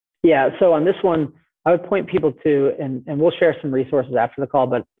 Yeah. So on this one, I would point people to, and we'll share some resources after the call,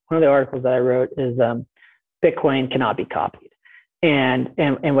 but one of the articles that I wrote is Bitcoin cannot be copied. And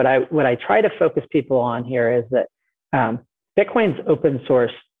what I try to focus people on here is that Bitcoin's open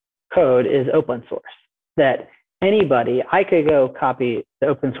source code is open source, that I could go copy the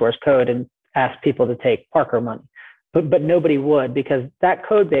open source code and ask people to take Parker money, but nobody would, because that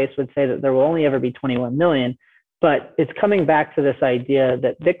code base would say that there will only ever be 21 million. But it's coming back to this idea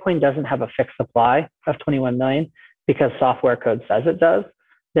that Bitcoin doesn't have a fixed supply of 21 million because software code says it does.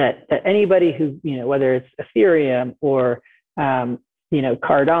 That anybody who, whether it's Ethereum or,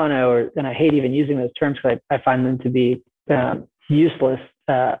 Cardano, and I hate even using those terms because I find them to be useless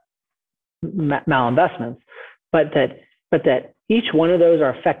malinvestments, but that each one of those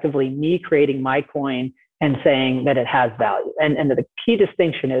are effectively me creating my coin and saying that it has value. And the key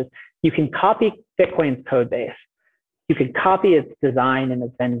distinction is you can copy Bitcoin's code base. You can copy its design and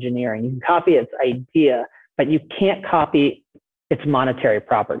its engineering. You can copy its idea, but you can't copy its monetary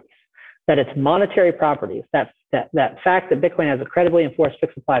properties. That its monetary properties, that fact that Bitcoin has a credibly enforced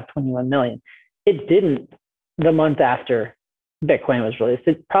fixed supply of 21 million, it didn't the month after Bitcoin was released.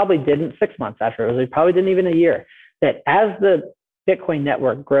 It probably didn't 6 months after it was. It probably didn't even a year. That as the Bitcoin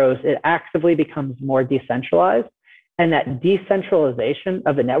network grows, it actively becomes more decentralized. And that decentralization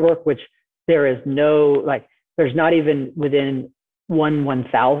of the network, which there is there's not even within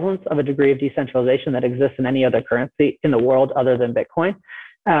 1/1000th of a degree of decentralization that exists in any other currency in the world other than Bitcoin,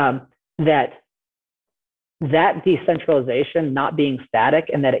 that decentralization not being static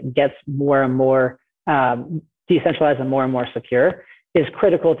and that it gets more and more decentralized and more secure is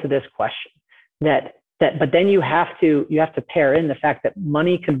critical to this question. But then you have to pair in the fact that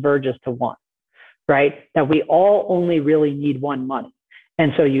money converges to one, right? That we all only really need one money.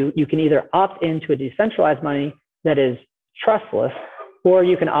 And so you can either opt into a decentralized money that is trustless, or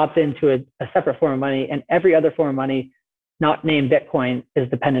you can opt into a separate form of money, and every other form of money not named Bitcoin is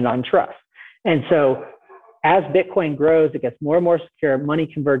dependent on trust. And so as Bitcoin grows, it gets more and more secure, money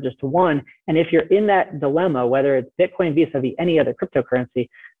converges to one. And if you're in that dilemma, whether it's Bitcoin vis-a-vis any other cryptocurrency,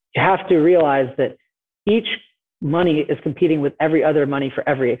 you have to realize that each money is competing with every other money for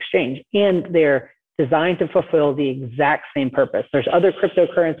every exchange, and they're designed to fulfill the exact same purpose. There's other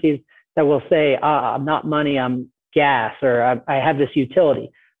cryptocurrencies that will say, I'm not money, I'm gas, or I have this utility.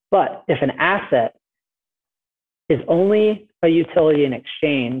 But if an asset is only a utility in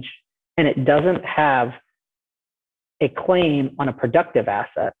exchange and it doesn't have a claim on a productive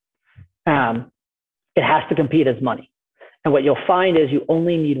asset, it has to compete as money. And what you'll find is you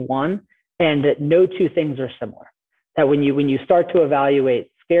only need one, and that no two things are similar. That when you start to evaluate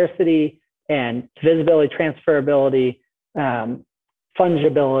scarcity and divisibility, transferability,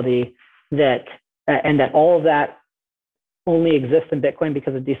 fungibility, and that all of that only exists in Bitcoin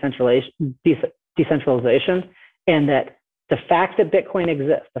because of decentralization, and that the fact that Bitcoin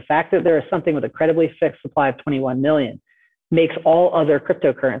exists, the fact that there is something with a credibly fixed supply of 21 million, makes all other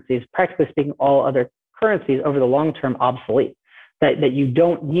cryptocurrencies, practically speaking, all other currencies over the long term obsolete. That you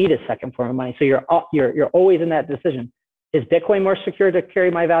don't need a second form of money. So you're always in that decision. Is Bitcoin more secure to carry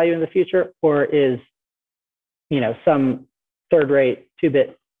my value in the future, or is, some third-rate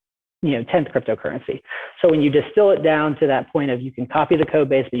 2-bit, 10th cryptocurrency? So when you distill it down to that point of you can copy the code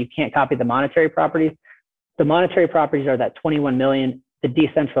base, but you can't copy the monetary properties. The monetary properties are that 21 million, the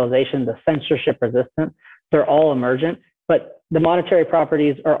decentralization, the censorship resistant. They're all emergent, but the monetary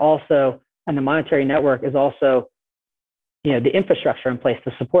properties are also, and the monetary network is also, the infrastructure in place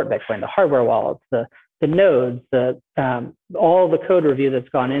to support Bitcoin, the hardware wallets, the nodes, all the code review that's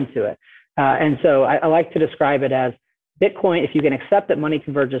gone into it. And so I like to describe it as Bitcoin, if you can accept that money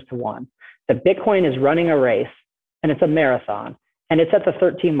converges to one, that Bitcoin is running a race and it's a marathon, and it's at the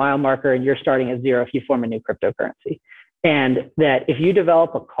 13-mile marker and you're starting at zero if you form a new cryptocurrency. And that if you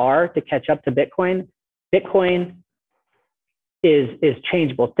develop a car to catch up to Bitcoin, Bitcoin is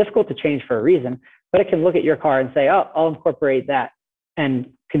changeable. It's difficult to change for a reason, but it can look at your car and say, oh, I'll incorporate that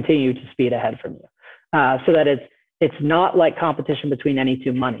and continue to speed ahead from you. So that it's not like competition between any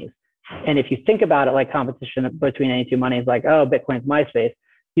two monies. And if you think about it like competition between any two monies, like, oh, Bitcoin's MySpace,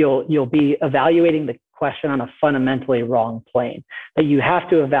 you'll be evaluating the question on a fundamentally wrong plane. That you have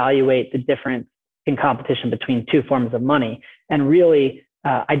to evaluate the difference in competition between two forms of money. And really,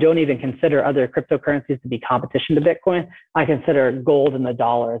 I don't even consider other cryptocurrencies to be competition to Bitcoin. I consider gold and the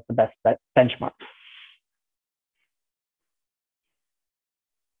dollar as the best benchmark.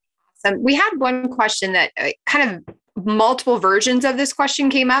 We had one question that kind of multiple versions of this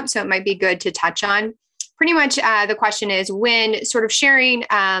question came up, so it might be good to touch on. Pretty much the question is, when sort of sharing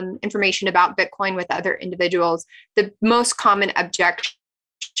information about Bitcoin with other individuals, the most common objection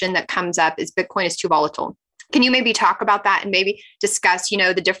that comes up is Bitcoin is too volatile. Can you maybe talk about that and maybe discuss,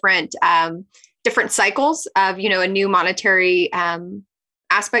 the different cycles of, a new monetary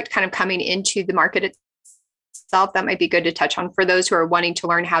aspect kind of coming into the market itself? That might be good to touch on for those who are wanting to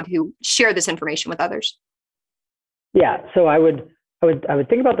learn how to share this information with others. Yeah, so I would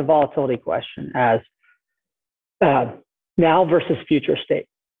think about the volatility question as now versus future state.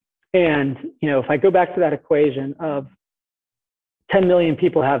 And if I go back to that equation of 10 million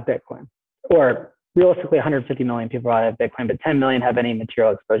people have Bitcoin, or realistically 150 million people have Bitcoin, but 10 million have any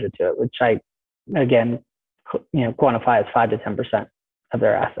material exposure to it, which I, again, quantify as 5 to 10% of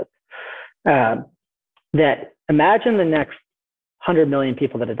their assets. That imagine the next 100 million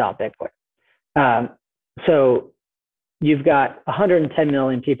people that adopt Bitcoin. So you've got 110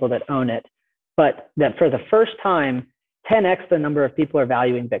 million people that own it, but that for the first time, 10x the number of people are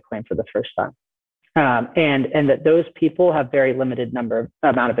valuing Bitcoin for the first time. And that those people have very limited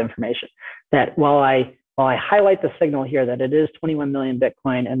amount of information. That while I highlight the signal here that it is 21 million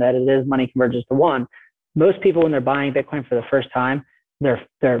Bitcoin and that it is money converges to one, most people when they're buying Bitcoin for the first time, they're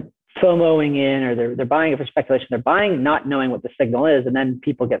FOMOing in, or they're buying it for speculation. They're buying not knowing what the signal is, and then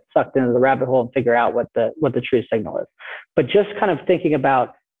people get sucked into the rabbit hole and figure out what the true signal is. But just kind of thinking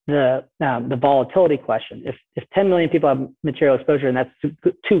about the volatility question, if 10 million people have material exposure and that's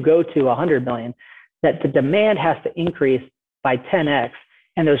to go to 100 million, that the demand has to increase by 10x,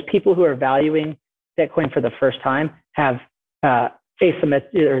 and those people who are valuing Bitcoin for the first time have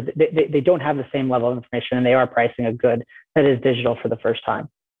asymmetry, or they don't have the same level of information, and they are pricing a good that is digital for the first time.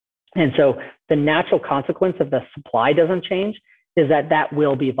 And so the natural consequence of the supply doesn't change is that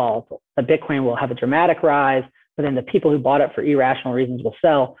will be volatile. The Bitcoin will have a dramatic rise, but then the people who bought it for irrational reasons will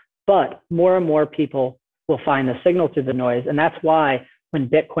sell. But more and more people will find the signal through the noise. And that's why when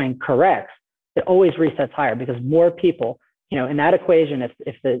Bitcoin corrects, it always resets higher, because more people, in that equation,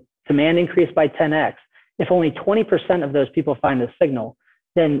 if the demand increased by 10x, if only 20% of those people find the signal,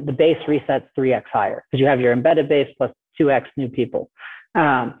 then the base resets 3x higher because you have your embedded base plus 2x new people.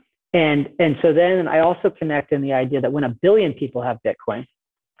 And so then I also connect in the idea that when 1 billion people have Bitcoin,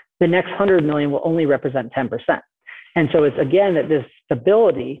 the next 100 million will only represent 10%. And so it's again that this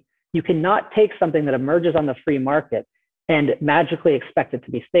stability, you cannot take something that emerges on the free market and magically expect it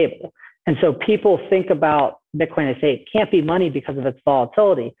to be stable. And so people think about Bitcoin, they say it can't be money because of its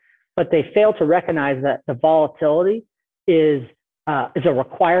volatility, but they fail to recognize that the volatility is a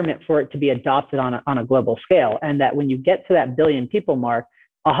requirement for it to be adopted on a global scale. And that when you get to that billion people mark,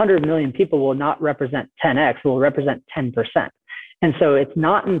 100 million people will not represent 10x, will represent 10%. And so it's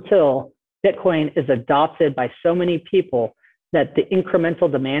not until Bitcoin is adopted by so many people that the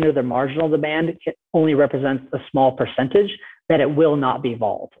incremental demand or the marginal demand only represents a small percentage that it will not be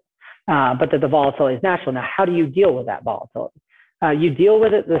volatile. But that the volatility is natural. Now, how do you deal with that volatility? You deal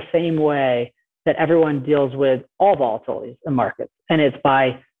with it the same way that everyone deals with all volatilities in markets, and it's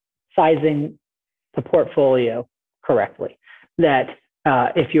by sizing the portfolio correctly. That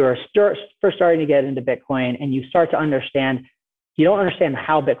if you're first starting to get into Bitcoin and you start to understand, you don't understand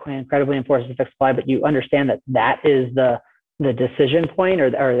how Bitcoin incredibly enforces the fixed supply, but you understand that that is the decision point,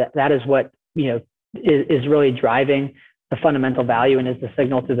 or that is what is really driving the fundamental value and is the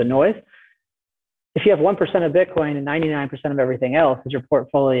signal to the noise. If you have 1% of Bitcoin and 99% of everything else, is your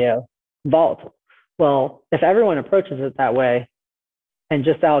portfolio volatile? Well, if everyone approaches it that way and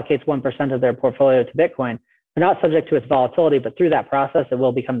just allocates 1% of their portfolio to Bitcoin, they're not subject to its volatility, but through that process, it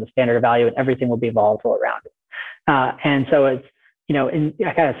will become the standard of value and everything will be volatile around it. And so it's,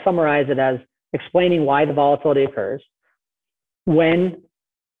 I kind of summarize it as explaining why the volatility occurs, when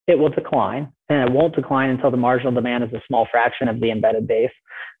it will decline, and it won't decline until the marginal demand is a small fraction of the embedded base,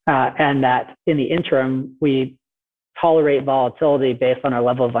 and that in the interim, we tolerate volatility based on our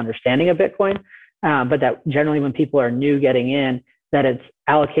level of understanding of Bitcoin, but that generally when people are new getting in, that it's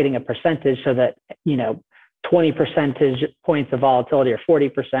allocating a percentage so that, 20 percentage points of volatility or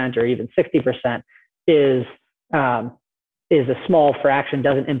 40% or even 60% is a small fraction,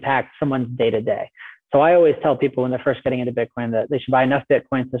 doesn't impact someone's day-to-day. So I always tell people when they're first getting into Bitcoin that they should buy enough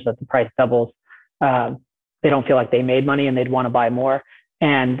Bitcoin such that the price doubles. They don't feel like they made money and they'd want to buy more.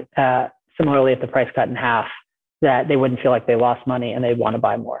 And similarly, if the price cut in half, that they wouldn't feel like they lost money and they'd want to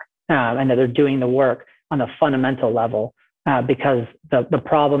buy more. And that they're doing the work on a fundamental level because the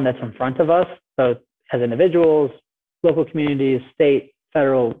problem that's in front of us, both as individuals, local communities, state,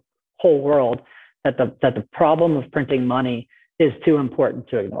 federal, whole world, that the problem of printing money is too important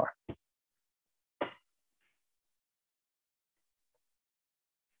to ignore.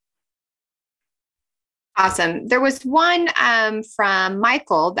 Awesome. There was one from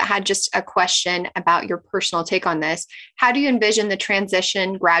Michael that had just a question about your personal take on this. How do you envision the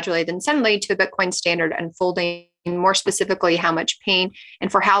transition gradually, then suddenly to a Bitcoin standard unfolding? More specifically, how much pain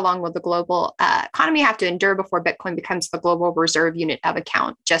and for how long will the global economy have to endure before Bitcoin becomes the global reserve unit of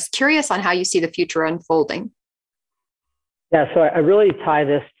account? Just curious on how you see the future unfolding. Yeah, so I really tie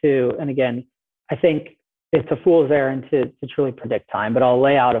this to, and again, I think it's a fool's errand to truly predict time, but I'll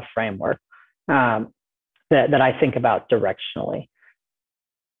lay out a framework that I think about directionally.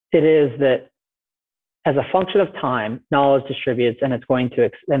 It is that as a function of time, knowledge distributes, and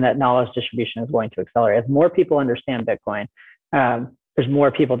that knowledge distribution is going to accelerate. As more people understand Bitcoin, there's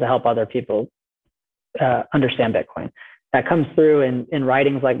more people to help other people understand Bitcoin. That comes through in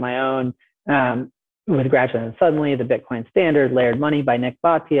writings like my own, with Gradually and Suddenly, The Bitcoin Standard, Layered Money by Nick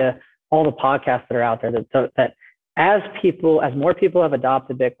Bhatia, all the podcasts that are out there. That as more people have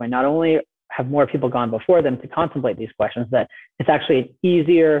adopted Bitcoin, not only have more people gone before them to contemplate these questions, that it's actually an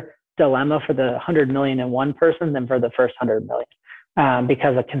easier dilemma for the 100 million and one person than for the first 100 million,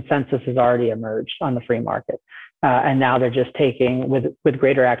 because a consensus has already emerged on the free market. And now they're just taking with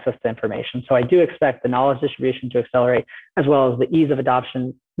greater access to information. So I do expect the knowledge distribution to accelerate, as well as the ease of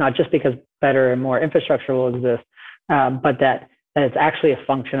adoption, not just because better and more infrastructure will exist, but that it's actually a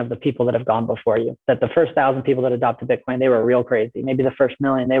function of the people that have gone before you. That the first 1,000 people that adopted Bitcoin, they were real crazy. Maybe the first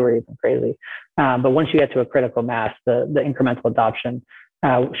million, they were even crazy. But once you get to a critical mass, the incremental adoption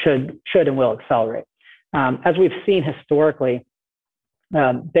should and will accelerate. As we've seen historically,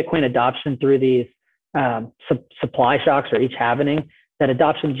 Bitcoin adoption through these supply shocks or each halvening, that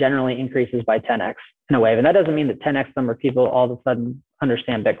adoption generally increases by 10x in a wave. And that doesn't mean that 10x number of people all of a sudden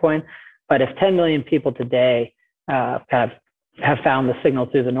understand Bitcoin, but if 10 million people today kind of have found the signal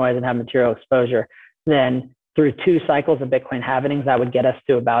through the noise and have material exposure, then through 2 cycles of Bitcoin halvenings, that would get us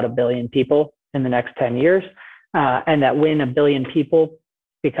to about 1 billion people in the next 10 years. And that when 1 billion people,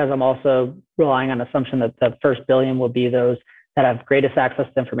 because I'm also relying on assumption that the first billion will be those that have greatest access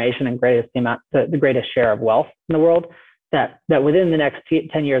to information and the greatest share of wealth in the world, that within the next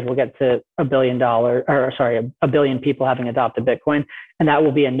 10 years, we'll get to a billion people having adopted Bitcoin. And that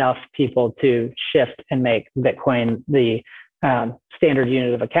will be enough people to shift and make Bitcoin the standard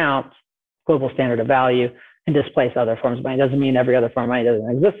unit of account, global standard of value, and displace other forms of money. It doesn't mean every other form of money doesn't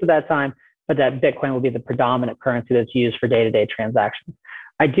exist at that time, but that Bitcoin will be the predominant currency that's used for day-to-day transactions.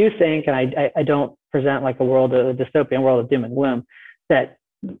 I do think, and I don't present like a dystopian world of doom and gloom, that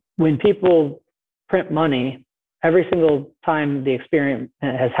when people print money, every single time the experiment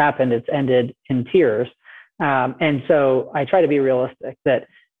has happened, it's ended in tears. And so I try to be realistic that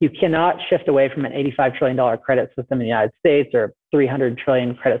you cannot shift away from an $85 trillion credit system in the United States or 300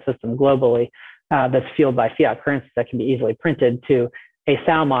 trillion credit system globally that's fueled by fiat currencies that can be easily printed to a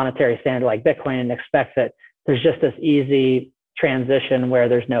sound monetary standard like Bitcoin and expect that there's just this easy transition where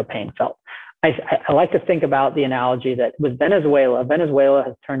there's no pain felt. I like to think about the analogy that with Venezuela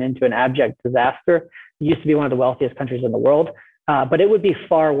has turned into an abject disaster. It used to be one of the wealthiest countries in the world, but it would be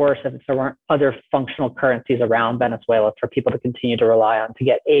far worse if there weren't other functional currencies around Venezuela for people to continue to rely on to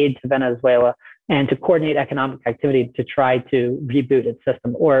get aid to Venezuela and to coordinate economic activity to try to reboot its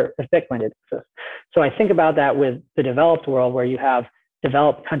system, or if Bitcoin did exist. So I think about that with the developed world where you have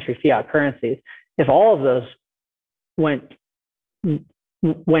developed country fiat currencies. If all of those went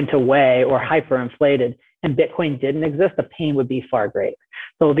away or hyperinflated and Bitcoin didn't exist, the pain would be far greater.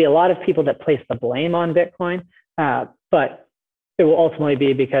 So there'll be a lot of people that place the blame on Bitcoin, but it will ultimately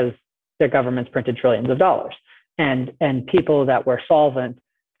be because their governments printed trillions of dollars, and people that were solvent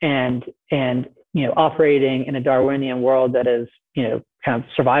and operating in a Darwinian world that is kind of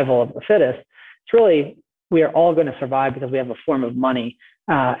survival of the fittest. It's really, we are all going to survive because we have a form of money,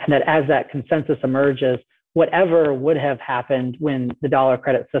 and that as that consensus emerges, whatever would have happened when the dollar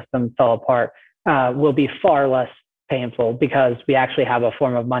credit system fell apart will be far less painful because we actually have a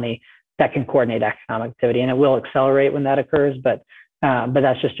form of money that can coordinate economic activity, and it will accelerate when that occurs. But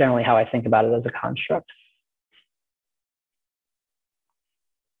that's just generally how I think about it as a construct.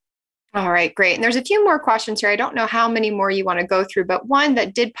 All right, great. And there's a few more questions here. I don't know how many more you want to go through, but one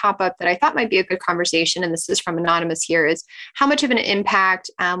that did pop up that I thought might be a good conversation, and this is from Anonymous here, is how much of an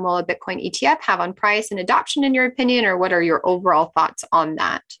impact will a Bitcoin ETF have on price and adoption in your opinion, or what are your overall thoughts on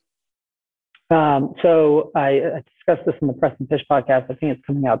that? So I discussed this in the Press and Pitch podcast. I think it's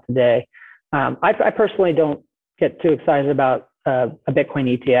coming out today. I personally don't get too excited about a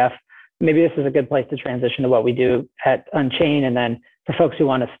Bitcoin ETF. Maybe this is a good place to transition to what we do at Unchained, and then for folks who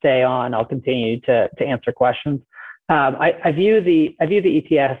want to stay on, I'll continue to answer questions. I view the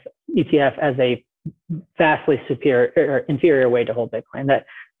ETF as a vastly superior or inferior way to hold Bitcoin. That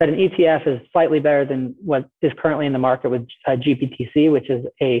an ETF is slightly better than what is currently in the market with GBTC, which is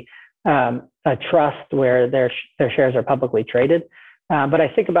a trust where their shares are publicly traded. But I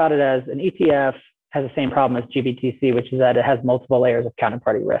think about it as an ETF has the same problem as GBTC, which is that it has multiple layers of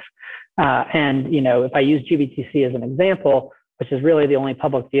counterparty risk. And if I use GBTC as an example, which is really the only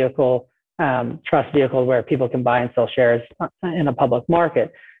public vehicle, trust vehicle where people can buy and sell shares in a public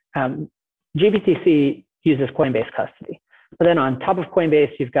market, GBTC uses Coinbase custody. But then on top of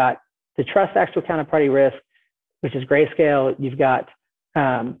Coinbase, you've got the trust actual counterparty risk, which is Grayscale. You've got,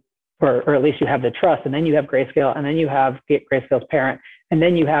 or at least you have the trust, and then you have Grayscale, and then you have Grayscale's parent, and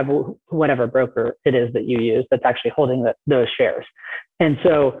then you have whatever broker it is that you use that's actually holding those shares. And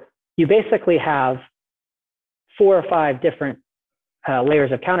so you basically have 4 or 5 different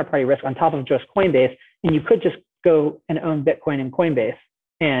layers of counterparty risk on top of just Coinbase, and you could just go and own Bitcoin in Coinbase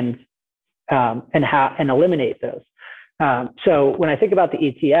and eliminate those. So when I think about the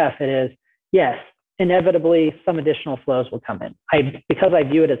ETF, it is, yes, inevitably some additional flows will come in. Because I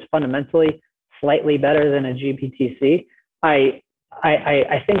view it as fundamentally slightly better than a GBTC, I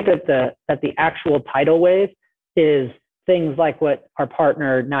think that the actual tidal wave is things like what our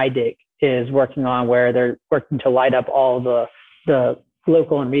partner NYDIG is working on, where they're working to light up all the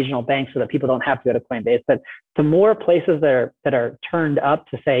local and regional banks so that people don't have to go to Coinbase. But the more places that are turned up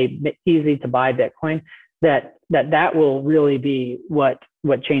to say easy to buy Bitcoin, that will really be what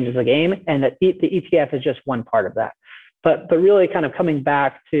changes the game, and that the ETF is just one part of that. But really kind of coming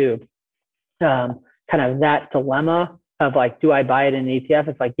back to kind of that dilemma of like, do I buy it in an ETF?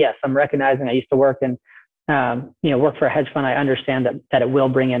 It's like, yes, I'm recognizing I used to work in work for a hedge fund. I understand that it will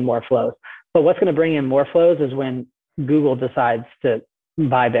bring in more flows. But what's going to bring in more flows is when Google decides to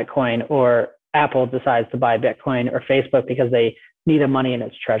buy Bitcoin, or Apple decides to buy Bitcoin, or Facebook, because they need the money in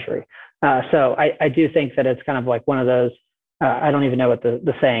its treasury. So I do think that it's kind of like one of those, I don't even know what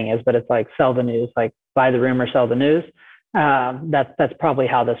the saying is, but it's like sell the news, like buy the rumor, sell the news. That's probably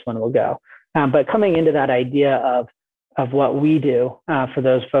how this one will go. But coming into that idea of what we do, for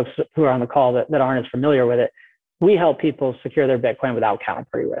those folks who are on the call that aren't as familiar with it, we help people secure their Bitcoin without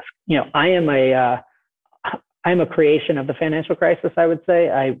counterparty risk. I'm a creation of the financial crisis, I would say.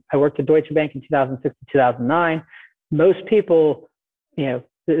 I worked at Deutsche Bank in 2006 to 2009. Most people,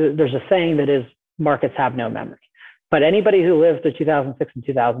 there's a saying that is markets have no memory. But anybody who lived through 2006 and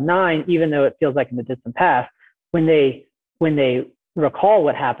 2009, even though it feels like in the distant past, when they recall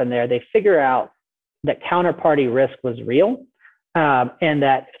what happened there, they figure out that counterparty risk was real, and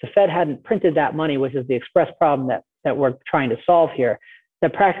that if the Fed hadn't printed that money, which is the express problem that we're trying to solve here,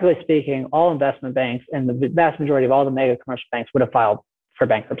 that practically speaking, all investment banks and the vast majority of all the mega commercial banks would have filed for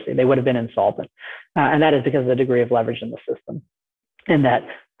bankruptcy. They would have been insolvent. And that is because of the degree of leverage in the system. And that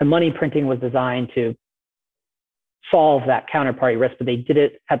the money printing was designed to solve that counterparty risk, but they did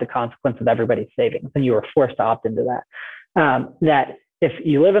it at the consequence of everybody's savings. And you were forced to opt into that. That if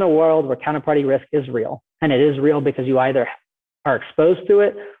you live in a world where counterparty risk is real, and it is real because you either are exposed to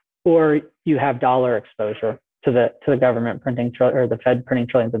it or you have dollar exposure to the government printing or the Fed printing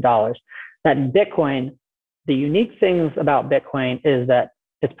trillions of dollars, that in Bitcoin, the unique things about Bitcoin is that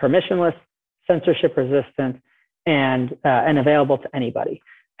it's permissionless, censorship resistant, and available to anybody.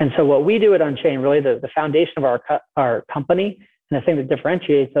 And so what we do at Unchained, really the foundation of our company, and the thing that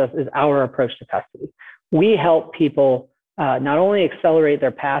differentiates us is our approach to custody. We help people not only accelerate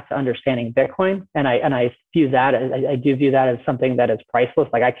their path to understanding Bitcoin, and I do view that as something that is priceless.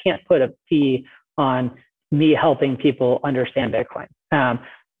 Like, I can't put a fee on me helping people understand Bitcoin.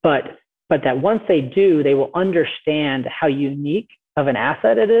 But that once they do, they will understand how unique of an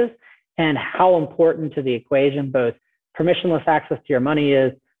asset it is and how important to the equation both permissionless access to your money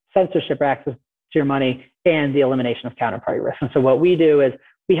is, censorship access to your money, and the elimination of counterparty risk. And so what we do is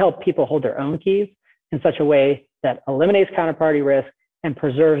we help people hold their own keys in such a way that eliminates counterparty risk and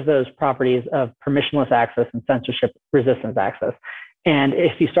preserves those properties of permissionless access and censorship resistance access. And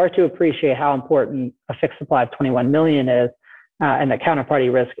if you start to appreciate how important a fixed supply of 21 million is, and that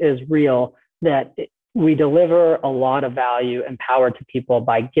counterparty risk is real, that we deliver a lot of value and power to people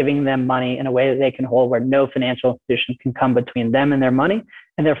by giving them money in a way that they can hold, where no financial institution can come between them and their money,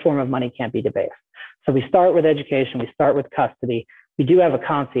 and their form of money can't be debased. So we start with education, we start with custody. We do have a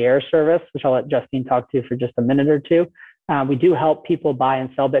concierge service, which I'll let Justine talk to for just a minute or two. We do help people buy and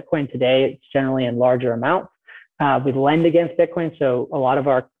sell Bitcoin today. It's generally in larger amounts. We lend against Bitcoin. So a lot of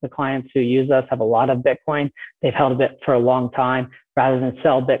the clients who use us have a lot of Bitcoin. They've held it for a long time. Rather than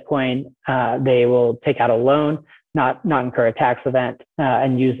sell Bitcoin, they will take out a loan, not incur a tax event,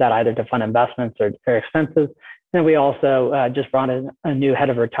 and use that either to fund investments or expenses. Then we also just brought in a new head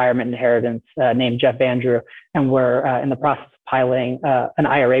of retirement inheritance named Jeff Andrew, and we're in the process of piloting an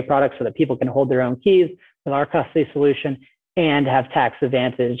IRA product so that people can hold their own keys with our custody solution and have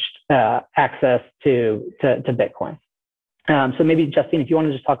tax-advantaged access to Bitcoin. So maybe, Justine, if you want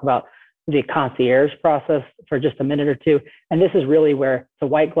to just talk about the concierge process for just a minute or two. And this is really where it's a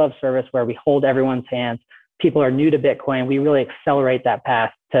white glove service where we hold everyone's hands. People are new to Bitcoin. We really accelerate that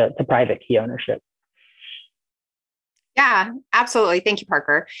path to private key ownership. Yeah, absolutely. Thank you,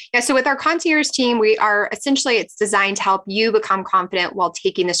 Parker. Yeah, so with our concierge team, it's designed to help you become confident while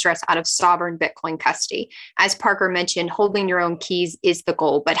taking the stress out of sovereign Bitcoin custody. As Parker mentioned, holding your own keys is the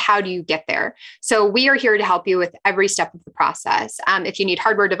goal, but how do you get there? So we are here to help you with every step of the process. If you need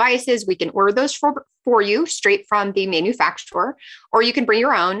hardware devices, we can order those for you straight from the manufacturer, or you can bring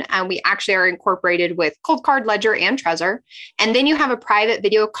your own. We actually are incorporated with Cold Card, Ledger, and Trezor. And then you have a private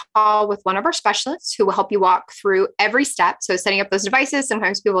video call with one of our specialists who will help you walk through every step. So setting up those devices,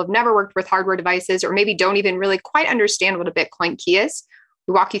 sometimes people have never worked with hardware devices or maybe don't even really quite understand what a Bitcoin key is.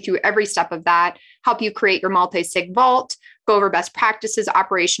 We walk you through every step of that, help you create your multi-sig vault, go over best practices,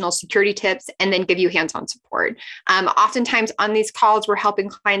 operational security tips, and then give you hands-on support. Oftentimes on these calls, we're helping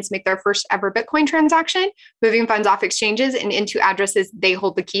clients make their first ever Bitcoin transaction, moving funds off exchanges and into addresses they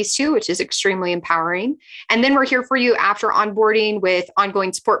hold the keys to, which is extremely empowering. And then we're here for you after onboarding with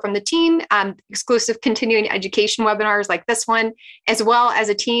ongoing support from the team, exclusive continuing education webinars like this one, as well as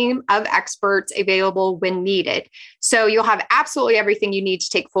a team of experts available when needed. So you'll have absolutely everything you need to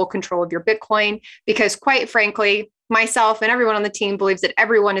take full control of your Bitcoin, because quite frankly, myself and everyone on the team believes that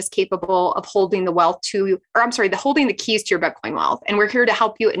everyone is capable of holding holding the keys to your Bitcoin wealth. And we're here to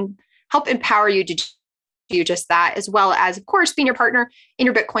help you and help empower you to do just that, as well as, of course, being your partner in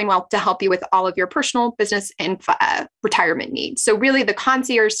your Bitcoin wealth to help you with all of your personal, business, and retirement needs. So really, the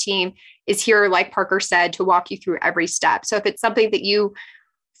concierge team is here, like Parker said, to walk you through every step. So if it's something that you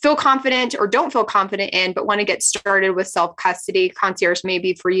feel confident or don't feel confident in, but want to get started with self-custody, concierge may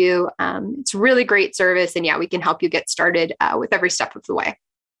be for you. It's a really great service. And yeah, we can help you get started with every step of the way.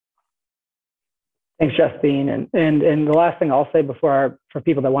 Thanks, Justine. And the last thing I'll say for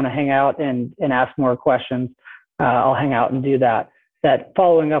people that want to hang out and ask more questions, I'll hang out and do that. That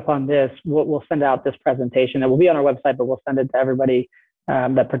following up on this, we'll send out this presentation. It will be on our website, but we'll send it to everybody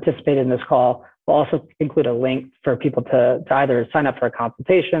that participated in this call. We'll also include a link for people to either sign up for a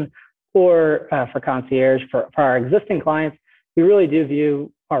consultation or for concierge. For our existing clients, we really do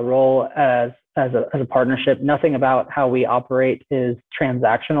view our role as a partnership. Nothing about how we operate is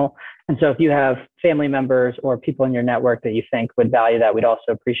transactional. And so if you have family members or people in your network that you think would value that, we'd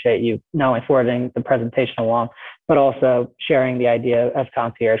also appreciate you not only forwarding the presentation along, but also sharing the idea of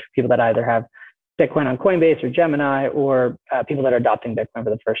concierge for people that either have Bitcoin on Coinbase or Gemini, or people that are adopting Bitcoin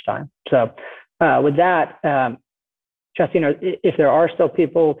for the first time. So with that, Justine, if there are still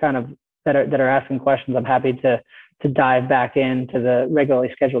people kind of that are asking questions, I'm happy to dive back into the regularly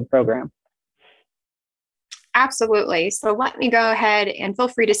scheduled program. Absolutely. So let me go ahead and feel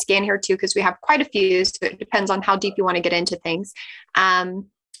free to scan here too, because we have quite a few. So it depends on how deep you want to get into things.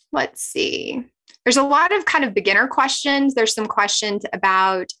 Let's see. There's a lot of kind of beginner questions. There's some questions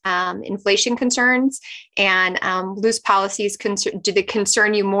about inflation concerns and loose policies. Do they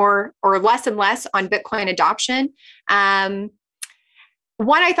concern you more or less and less on Bitcoin adoption?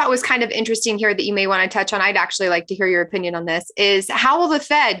 One I thought was kind of interesting here that you may want to touch on, I'd actually like to hear your opinion on this, is how will the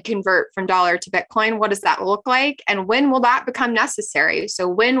Fed convert from dollar to Bitcoin? What does that look like? And when will that become necessary? So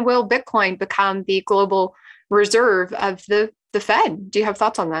when will Bitcoin become the global reserve of the Fed? Do you have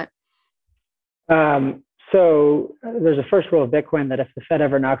thoughts on that? So there's a first rule of Bitcoin that if the Fed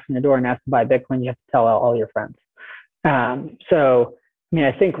ever knocks on your door and asks to buy Bitcoin, you have to tell all your friends. So, I mean,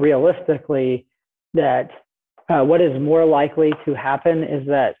 I think realistically that what is more likely to happen is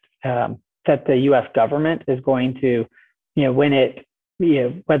that the U.S. government is going to, when it,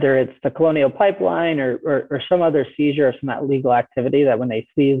 whether it's the Colonial Pipeline or some other seizure or some illegal activity, that when they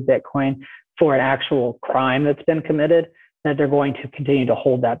seize Bitcoin for an actual crime that's been committed, that they're going to continue to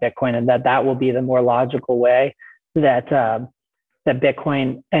hold that Bitcoin, and that will be the more logical way that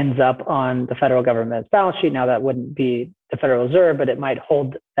Bitcoin ends up on the federal government's balance sheet. Now, that wouldn't be the Federal Reserve, but it might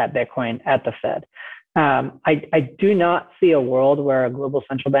hold that Bitcoin at the Fed. I do not see a world where a global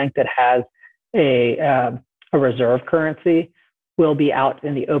central bank that has a reserve currency will be out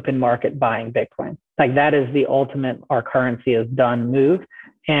in the open market buying Bitcoin. Like, that is the ultimate our currency is done move.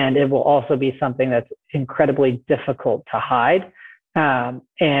 And it will also be something that's incredibly difficult to hide, and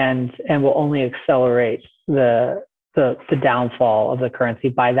will only accelerate the downfall of the currency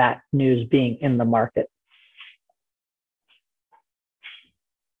by that news being in the market.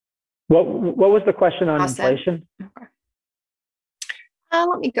 What was the question on inflation? Okay.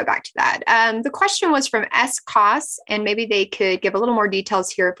 Let me go back to that. The question was from S. Koss, and maybe they could give a little more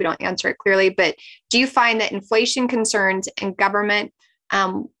details here if we don't answer it clearly. But do you find that inflation concerns and government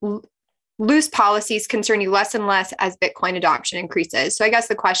loose policies concern you less and less as Bitcoin adoption increases? So I guess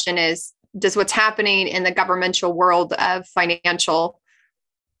the question is, does what's happening in the governmental world of financial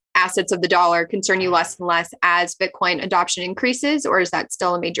assets of the dollar concern you less and less as Bitcoin adoption increases, or is that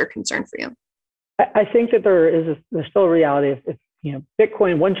still a major concern for you? I think that there's still a reality. If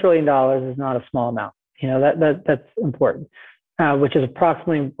Bitcoin, $1 trillion is not a small amount. That's important, which is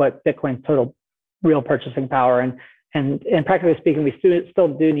approximately what Bitcoin's total real purchasing power. And practically speaking, we still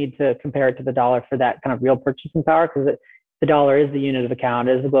do need to compare it to the dollar for that kind of real purchasing power, because the dollar is the unit of account,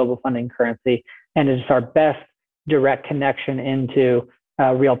 is the global funding currency, and it's our best direct connection into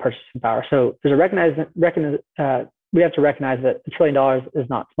real purchasing power. So there's we have to recognize that $1 trillion is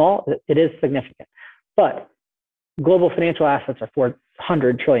not small. It is significant, but global financial assets are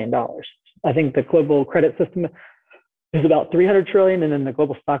 $400 trillion. I think the global credit system is about 300 trillion, and then the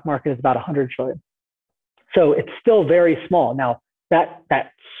global stock market is about 100 trillion. So it's still very small. Now, that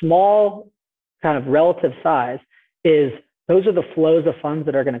small kind of relative size those are the flows of funds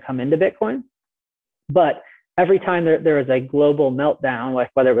that are going to come into Bitcoin. But every time there is a global meltdown, like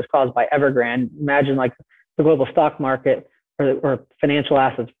whether it was caused by Evergrande, imagine like the global stock market or financial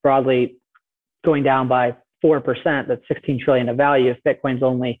assets broadly going down by 4%, that's 16 trillion of value. If Bitcoin's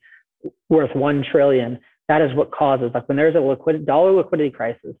only worth 1 trillion, that is what causes, like when there's a dollar liquidity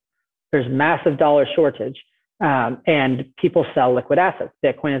crisis, there's massive dollar shortage, and people sell liquid assets.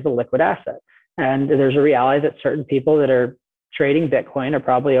 Bitcoin is a liquid asset. And there's a reality that certain people that are trading Bitcoin are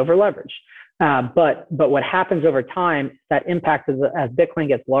probably over leveraged. But what happens over time, that impact is as Bitcoin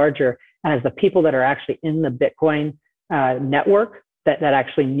gets larger, and as the people that are actually in the Bitcoin network that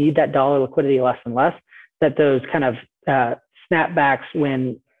actually need that dollar liquidity less and less, that those kind of snapbacks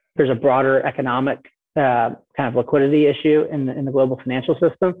when there's a broader economic kind of liquidity issue in the global financial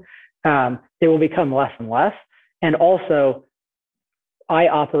system, they will become less and less. And also, I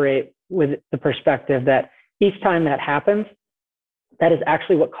operate with the perspective that each time that happens, that is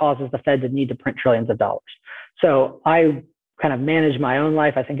actually what causes the Fed to need to print trillions of dollars. So I kind of manage my own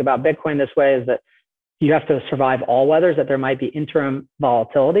life. I think about Bitcoin this way, is that you have to survive all weathers, that there might be interim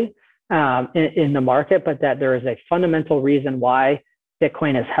volatility in the market, but that there is a fundamental reason why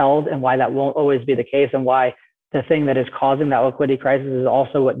Bitcoin is held and why that won't always be the case, and why the thing that is causing that liquidity crisis is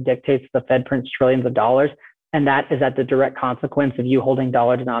also what dictates the Fed prints trillions of dollars. And that is at the direct consequence of you holding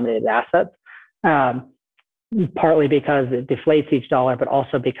dollar denominated assets, partly because it deflates each dollar, but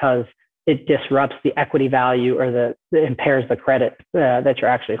also because it disrupts the equity value, or it impairs the credit that you're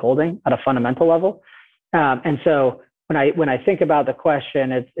actually holding at a fundamental level. And so when I think about the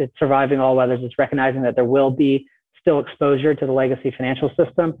question, it's surviving all weathers. It's recognizing that there will be still exposure to the legacy financial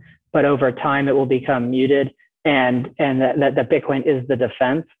system, but over time it will become muted, and that Bitcoin is the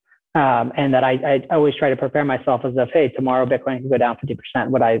defense. And that I always try to prepare myself as if, hey, tomorrow Bitcoin can go down 50%.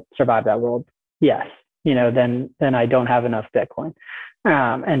 Would I survive that world? Yes. Then I don't have enough Bitcoin.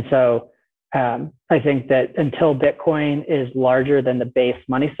 And so I think that until Bitcoin is larger than the base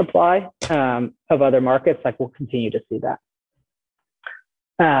money supply of other markets, like, we'll continue to see that.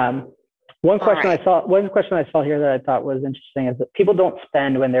 One question I saw here that I thought was interesting is that people don't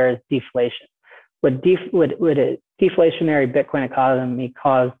spend when there is deflation. Would a deflationary Bitcoin economy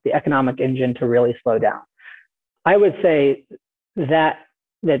cause the economic engine to really slow down? I would say that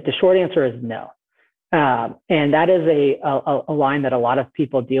the short answer is no. And that is a line that a lot of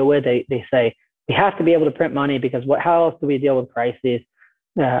people deal with. They say, we have to be able to print money because how else do we deal with crises?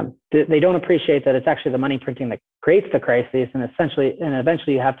 They don't appreciate that it's actually the money printing that creates the crisis, and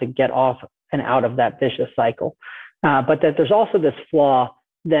eventually you have to get off and out of that vicious cycle. But that there's also this flaw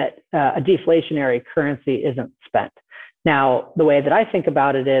that a deflationary currency isn't spent. Now, the way that I think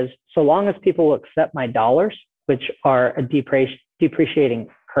about it is, so long as people will accept my dollars, which are a depreciating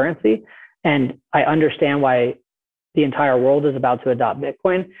currency, and I understand why the entire world is about to adopt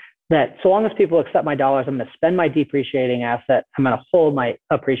Bitcoin, that so long as people accept my dollars, I'm going to spend my depreciating asset, I'm going to hold my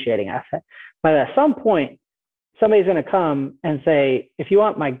appreciating asset. But at some point, somebody's going to come and say, if you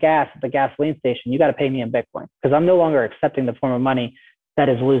want my gas at the gasoline station, you got to pay me in Bitcoin, because I'm no longer accepting the form of money that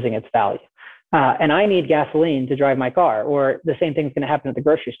is losing its value. And I need gasoline to drive my car, or the same thing is going to happen at the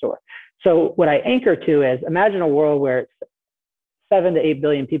grocery store. So what I anchor to is, imagine a world where 7 to 8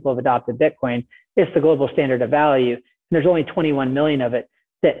 billion people have adopted Bitcoin. It's the global standard of value, and there's only 21 million of it.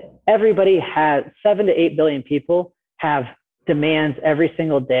 That everybody has, 7 to 8 billion people have demands every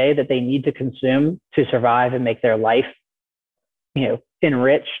single day that they need to consume to survive and make their life,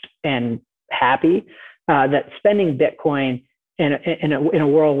 enriched and happy. That spending Bitcoin in a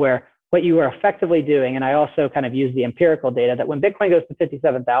world where what you are effectively doing, and I also kind of use the empirical data, that when Bitcoin goes to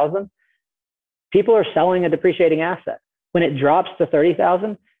 57,000, people are selling a depreciating asset. When it drops to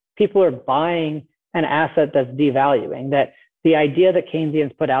 30,000, people are buying an asset that's devaluing. That the idea that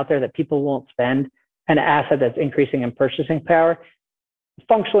Keynesians put out there that people won't spend an asset that's increasing in purchasing power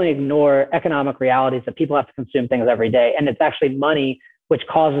functionally ignore economic realities that people have to consume things every day. And it's actually money which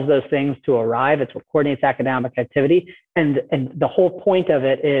causes those things to arrive. It's what coordinates economic activity. And the whole point of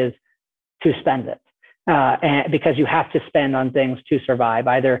it is to spend it. And because you have to spend on things to survive,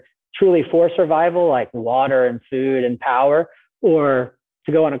 either truly for survival, like water and food and power, or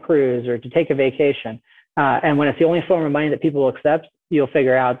to go on a cruise or to take a vacation. And when it's the only form of money that people will accept, you'll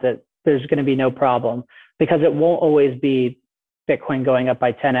figure out that there's going to be no problem, because it won't always be Bitcoin going up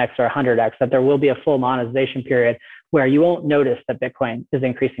by 10x or 100x, that there will be a full monetization period where you won't notice that Bitcoin is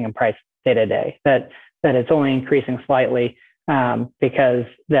increasing in price day to day, that it's only increasing slightly because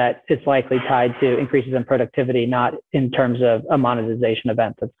that it's likely tied to increases in productivity, not in terms of a monetization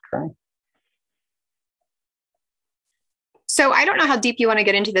event that's occurring. So I don't know how deep you want to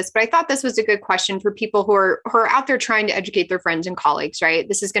get into this, but I thought this was a good question for people who are out there trying to educate their friends and colleagues, right?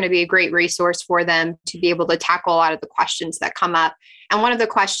 This is going to be a great resource for them to be able to tackle a lot of the questions that come up. And one of the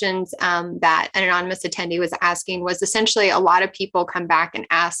questions that an anonymous attendee was asking was essentially, a lot of people come back and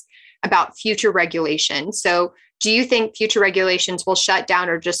ask about future regulation. So do you think future regulations will shut down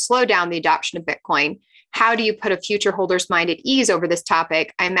or just slow down the adoption of Bitcoin? How do you put a future holder's mind at ease over this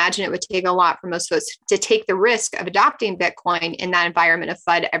topic? I imagine it would take a lot for most folks to take the risk of adopting Bitcoin in that environment of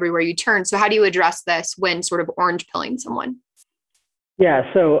FUD everywhere you turn. So how do you address this when sort of orange pilling someone?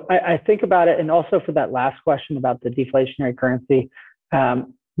 Yeah, so I think about it, and also for that last question about the deflationary currency, I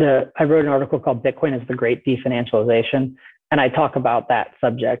wrote an article called "Bitcoin is the Great Definancialization," and I talk about that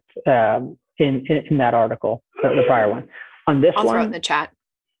subject in that article, the prior one. On this I'll one, throw it in the chat.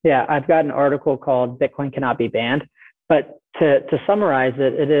 Yeah, I've got an article called "Bitcoin Cannot Be Banned," but to summarize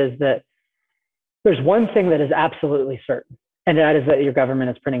it, it is that there's one thing that is absolutely certain, and that is that your government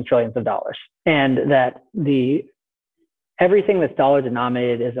is printing trillions of dollars, and that everything that's dollar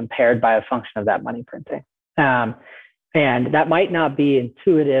denominated is impaired by a function of that money printing. And that might not be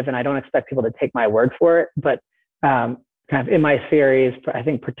intuitive, and I don't expect people to take my word for it, but kind of in my series, I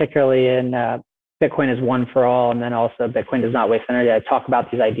think particularly in Bitcoin is one for all, and then also Bitcoin does not waste energy, I talk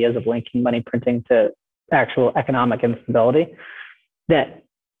about these ideas of linking money printing to actual economic instability, that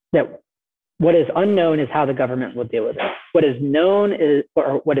what is unknown is how the government will deal with it. What is known is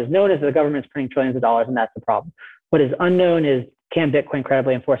that the government's printing trillions of dollars, and that's the problem. What is unknown is, can Bitcoin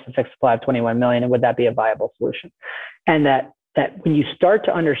credibly enforce a fixed supply of 21 million, and would that be a viable solution? And that when you start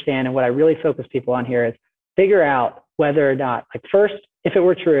to understand, and what I really focus people on here is figure out whether or not, like first, if it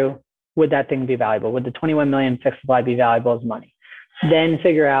were true, would that thing be valuable? Would the 21 million fixed supply be valuable as money? Then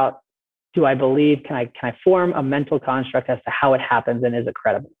figure out, do I believe, can I form a mental construct as to how it happens, and is it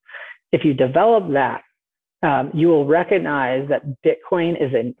credible? If you develop that, you will recognize that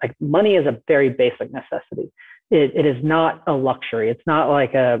Bitcoin money is a very basic necessity. It is not a luxury. It's not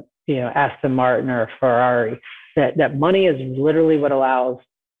like a Aston Martin or a Ferrari. That money is literally what allows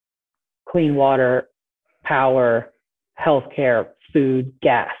clean water, power, healthcare, food,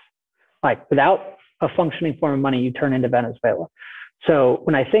 gas. Like without a functioning form of money, you turn into Venezuela. So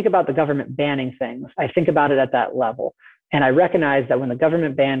when I think about the government banning things, I think about it at that level. And I recognize that when the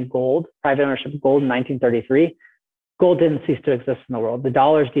government banned gold, private ownership of gold in 1933, gold didn't cease to exist in the world. The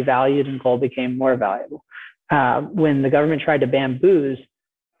dollars devalued and gold became more valuable. When the government tried to ban booze,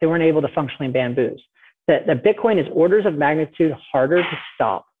 they weren't able to functionally ban booze. That Bitcoin is orders of magnitude harder to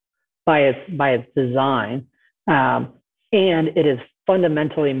stop by its design, and it is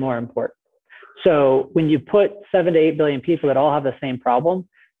fundamentally more important. So when you put 7 to 8 billion people that all have the same problem,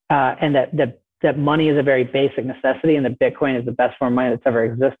 and that money is a very basic necessity, and that Bitcoin is the best form of money that's ever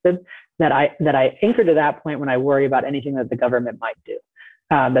existed, that I anchor to that point when I worry about anything that the government might do.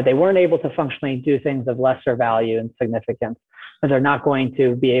 That they weren't able to functionally do things of lesser value and significance, but they're not going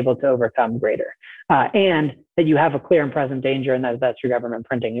to be able to overcome greater. And that you have a clear and present danger, and that's your government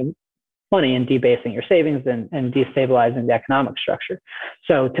printing money and debasing your savings and destabilizing the economic structure.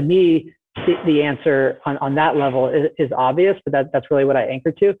 So to me, the answer on that level is obvious, but that's really what I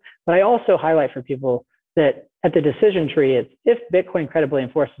anchor to. But I also highlight for people that at the decision tree, it's if Bitcoin credibly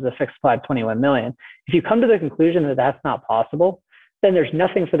enforces a fixed supply of 21 million, if you come to the conclusion that that's not possible, then there's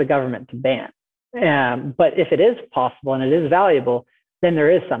nothing for the government to ban. But if it is possible and it is valuable, then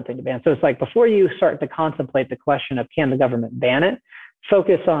there is something to ban. So it's like before you start to contemplate the question of can the government ban it,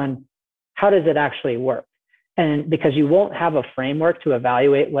 focus on how does it actually work? And because you won't have a framework to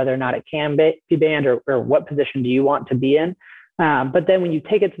evaluate whether or not it can be banned, or what position do you want to be in. But then when you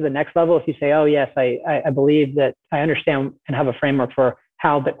take it to the next level, if you say, oh yes, I believe that I understand and have a framework for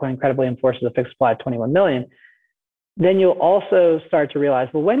how Bitcoin credibly enforces a fixed supply of 21 million, then you'll also start to realize,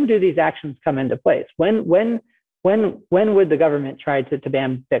 well, when do these actions come into place? When would the government try to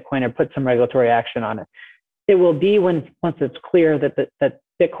ban Bitcoin or put some regulatory action on it? It will be once it's clear that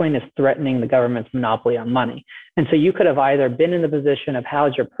Bitcoin is threatening the government's monopoly on money. And so you could have either been in the position of how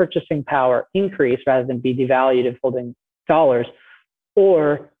does your purchasing power increase rather than be devalued if holding dollars,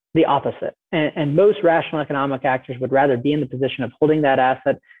 or the opposite. And most rational economic actors would rather be in the position of holding that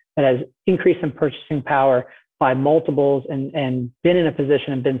asset that has increased in purchasing power by multiples and been in a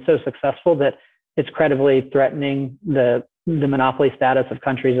position and been so successful that it's credibly threatening the monopoly status of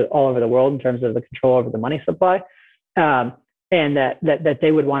countries all over the world in terms of the control over the money supply. And that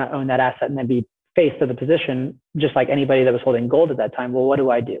they would want to own that asset and then be faced with a position, just like anybody that was holding gold at that time. Well, what do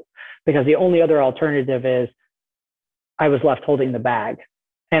I do? Because the only other alternative is I was left holding the bag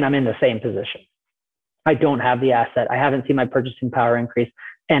and I'm in the same position. I don't have the asset. I haven't seen my purchasing power increase.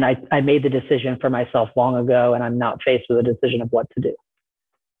 And I made the decision for myself long ago, and I'm not faced with a decision of what to do.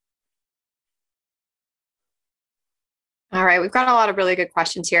 All right, we've got a lot of really good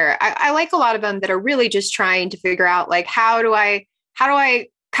questions here. I like a lot of them that are really just trying to figure out, like, how do I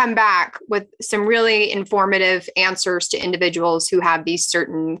come back with some really informative answers to individuals who have these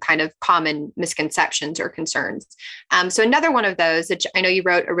certain kind of common misconceptions or concerns. So another one of those, which I know you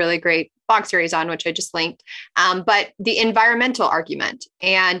wrote a really great blog series on, which I just linked, but the environmental argument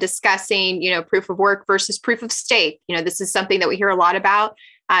and discussing, proof of work versus proof of stake. This is something that we hear a lot about.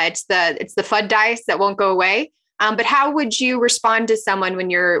 It's the FUD dice that won't go away. But how would you respond to someone when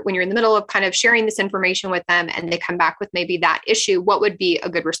you're in the middle of kind of sharing this information with them and they come back with maybe that issue? What would be a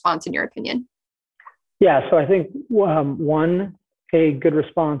good response in your opinion? Yeah, so I think a good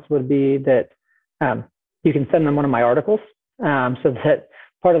response would be that you can send them one of my articles. So that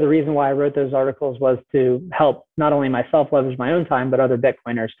part of the reason why I wrote those articles was to help not only myself leverage my own time, but other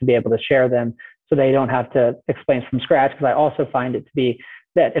Bitcoiners to be able to share them so they don't have to explain from scratch. Because I also find it to be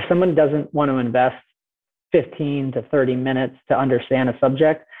that if someone doesn't want to invest 15 to 30 minutes to understand a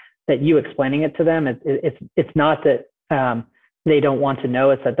subject, that you explaining it to them, it's not that they don't want to know,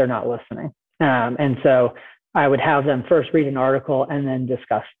 it's that they're not listening. And so I would have them first read an article and then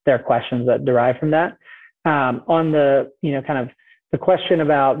discuss their questions that derive from that. On the, kind of the question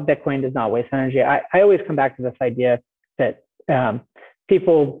about Bitcoin does not waste energy, I always come back to this idea that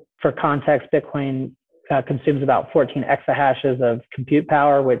people, for context, Bitcoin consumes about 14 exahashes of compute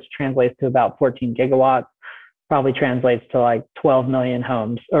power, which translates to about 14 gigawatts, probably translates to like 12 million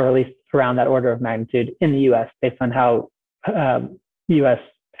homes, or at least around that order of magnitude in the US, based on how US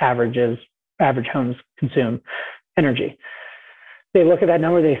average homes consume energy. They look at that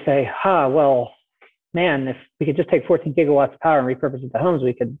number, they say, well, man, if we could just take 14 gigawatts of power and repurpose it to homes,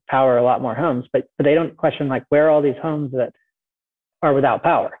 we could power a lot more homes. But they don't question, like, where are all these homes that are without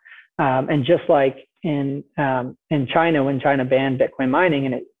power? And just like in China, when China banned Bitcoin mining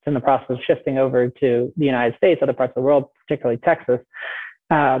and it's in the process of shifting over to the United States, other parts of the world, particularly Texas,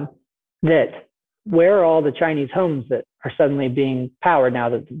 that where are all the Chinese homes that are suddenly being powered now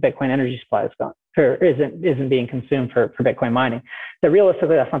that the Bitcoin energy supply is gone, or isn't being consumed for Bitcoin mining? That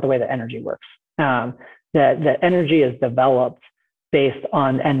realistically, that's not the way that energy works. That energy is developed based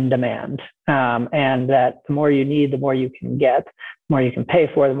on end demand, and that the more you need, the more you can get, the more you can pay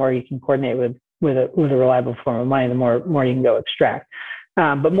for, the more you can coordinate with a reliable form of money, the more you can go extract.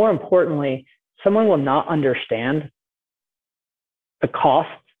 But more importantly, someone will not understand the cost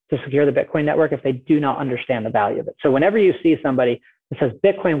to secure the Bitcoin network if they do not understand the value of it. So whenever you see somebody that says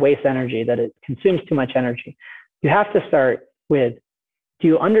Bitcoin wastes energy, that it consumes too much energy, you have to start with, do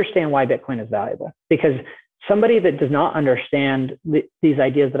you understand why Bitcoin is valuable? Because somebody that does not understand these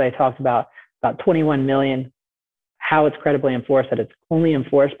ideas that I talked about 21 million, how it's credibly enforced, that it's only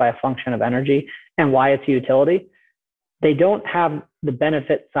enforced by a function of energy, and why it's a utility, they don't have the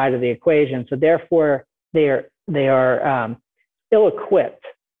benefit side of the equation. So therefore, they are ill-equipped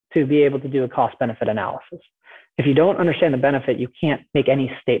to be able to do a cost-benefit analysis. If you don't understand the benefit, you can't make any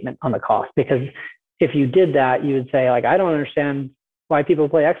statement on the cost, because if you did that, you would say, like, I don't understand why people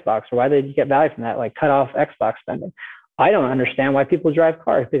play Xbox, or why they get value from that, like cut off Xbox spending. I don't understand why people drive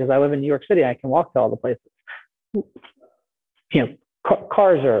cars, because I live in New York City, I can walk to all the places.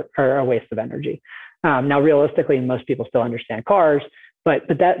 Cars are a waste of energy. Now, realistically, most people still understand cars, but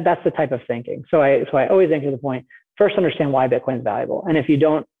that's the type of thinking. So I always anchor the point, first understand why Bitcoin is valuable. And if you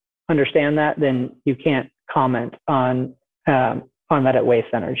don't understand that, then you can't comment on that it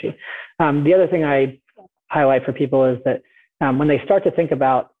wastes energy. The other thing I highlight for people is that when they start to think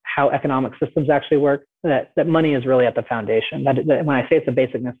about how economic systems actually work, that money is really at the foundation. That when I say it's a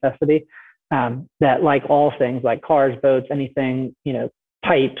basic necessity, that like all things, like cars, boats, anything,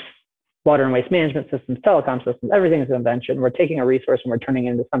 pipes, water and waste management systems, telecom systems, everything is an invention. We're taking a resource and we're turning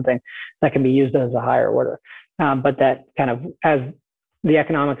it into something that can be used as a higher order. But that kind of, as the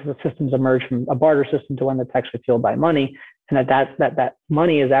economic systems emerge from a barter system to one that's actually fueled by money, and that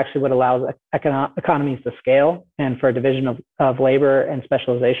money is actually what allows economies to scale, and for a division of labor and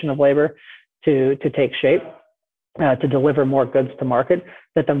specialization of labor to take shape, to deliver more goods to market,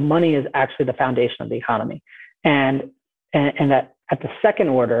 that the money is actually the foundation of the economy. And that at the second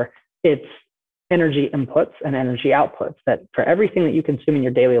order, it's energy inputs and energy outputs, that for everything that you consume in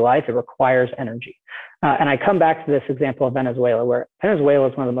your daily life, it requires energy. And I come back to this example of Venezuela, where Venezuela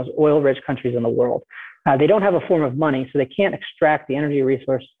is one of the most oil-rich countries in the world. They don't have a form of money, so they can't extract the energy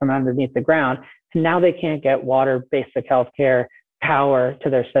resources from underneath the ground. And now they can't get water, basic healthcare, power to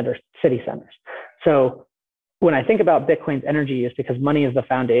their city centers. So when I think about Bitcoin's energy use, because money is the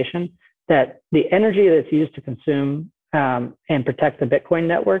foundation, that the energy that's used to consume and protect the Bitcoin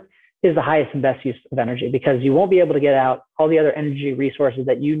network is the highest and best use of energy, because you won't be able to get out all the other energy resources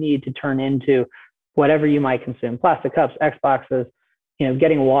that you need to turn into whatever you might consume: plastic cups, Xboxes,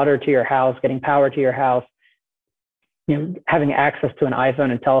 getting water to your house, getting power to your house, having access to an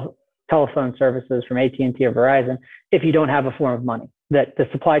iPhone and telephone services from AT&T or Verizon, if you don't have a form of money. That the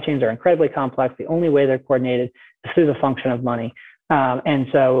supply chains are incredibly complex. The only way they're coordinated is through the function of money. And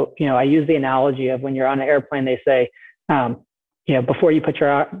so, I use the analogy of when you're on an airplane, they say, before you put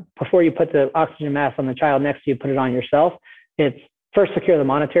the oxygen mask on the child next to you, put it on yourself. It's first secure the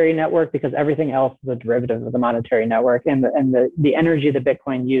monetary network, because everything else is a derivative of the monetary network. And the energy that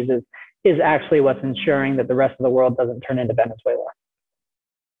Bitcoin uses is actually what's ensuring that the rest of the world doesn't turn into Venezuela.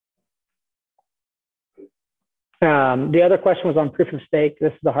 The other question was on proof of stake.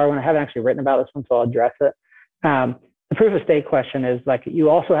 This is the hard one. I haven't actually written about this one, so I'll address it. The proof of stake question is, like, you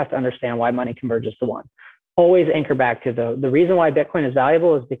also have to understand why money converges to one. Always anchor back to the reason why Bitcoin is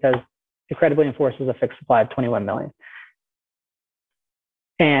valuable is because it credibly enforces a fixed supply of 21 million.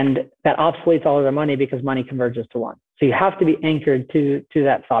 And that obsoletes all other money because money converges to one. So you have to be anchored to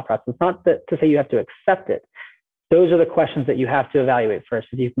that thought process. It's not to say you have to accept it. Those are the questions that you have to evaluate first.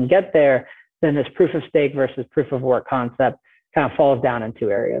 If you can get there, then this proof of stake versus proof of work concept kind of falls down in two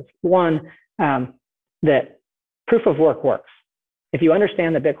areas. One, that proof of work works. If you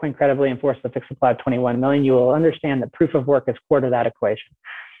understand that Bitcoin credibly enforces the fixed supply of 21 million, you will understand that proof of work is core to that equation.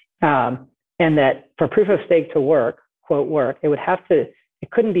 And that for proof of stake to work, quote work, it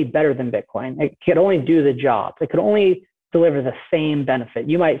couldn't be better than Bitcoin. It could only do the job. It could only deliver the same benefit.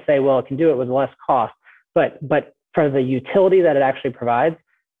 You might say, well, it can do it with less cost, but for the utility that it actually provides,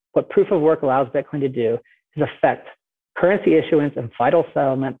 what proof of work allows Bitcoin to do is affect currency issuance and vital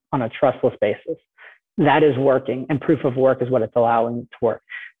settlement on a trustless basis. That is working, and proof of work is what it's allowing to work.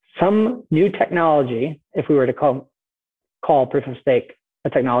 Some new technology, if we were to call proof of stake a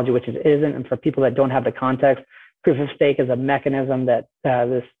technology, which it isn't, and for people that don't have the context, proof of stake is a mechanism that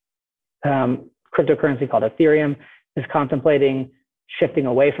this cryptocurrency called Ethereum is contemplating shifting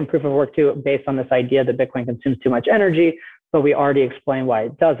away from proof of work to, based on this idea that Bitcoin consumes too much energy, but we already explained why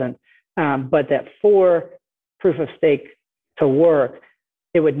it doesn't. But that for proof of stake to work,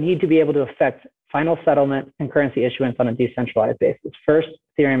 it would need to be able to affect final settlement and currency issuance on a decentralized basis. First,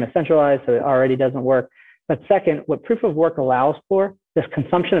 Ethereum is centralized, so it already doesn't work. But second, what proof of work allows for, this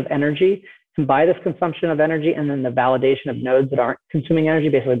consumption of energy, and by this consumption of energy and then the validation of nodes that aren't consuming energy,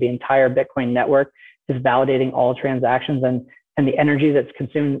 basically the entire Bitcoin network is validating all transactions, and the energy that's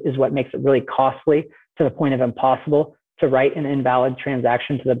consumed is what makes it really costly to the point of impossible to write an invalid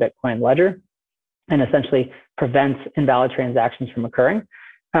transaction to the Bitcoin ledger, and essentially prevents invalid transactions from occurring.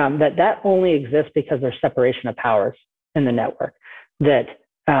 That only exists because there's separation of powers in the network. That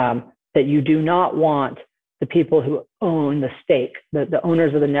you do not want the people who own the stake, the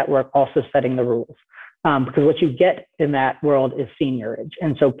owners of the network, also setting the rules. Because what you get in that world is seniorage.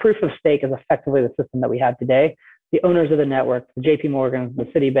 And so proof of stake is effectively the system that we have today. The owners of the network, the JP Morgans, the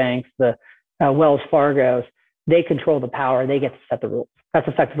Citibanks, the Wells Fargos, they control the power, they get to set the rules. That's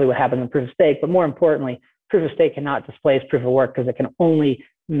effectively what happens in proof of stake. But more importantly, proof of stake cannot displace proof of work because it can only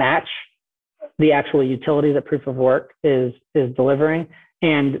match the actual utility that proof of work is delivering.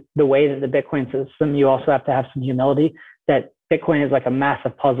 And the way that the Bitcoin system, you also have to have some humility that Bitcoin is like a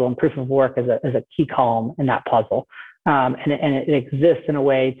massive puzzle, and proof of work is a key column in that puzzle. And it exists in a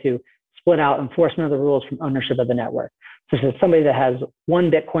way to split out enforcement of the rules from ownership of the network. So somebody that has 1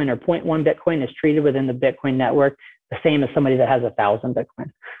 Bitcoin or 0.1 Bitcoin is treated within the Bitcoin network the same as somebody that has 1,000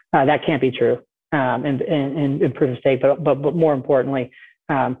 Bitcoin. That can't be true in proof of stake, but more importantly,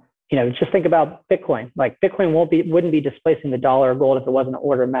 just think about Bitcoin. Like Bitcoin wouldn't be displacing the dollar or gold if it wasn't an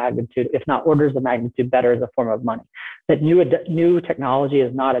order of magnitude, if not orders of magnitude better as a form of money. That new technology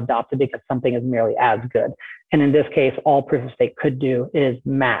is not adopted because something is merely as good. And in this case, all proof of stake could do is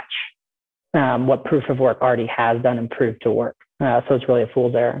match what proof of work already has done and proved to work. So it's really a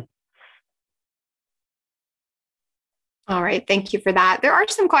fool's errand. All right, thank you for that. There are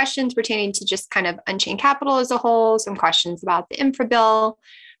some questions pertaining to just kind of Unchained Capital as a whole, some questions about the infra bill,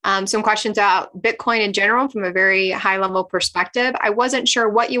 some questions about Bitcoin in general from a very high level perspective. I wasn't sure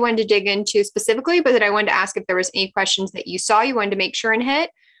what you wanted to dig into specifically, but that I wanted to ask if there was any questions that you saw you wanted to make sure and hit,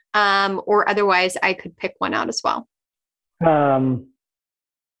 or otherwise I could pick one out as well.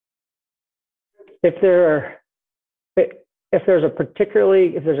 If there's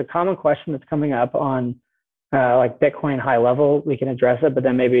a common question that's coming up on like Bitcoin high level, we can address it, but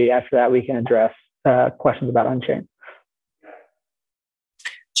then maybe after that we can address questions about Unchained.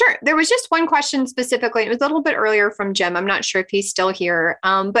 Sure. There was just one question specifically. It was a little bit earlier from Jim. I'm not sure if he's still here.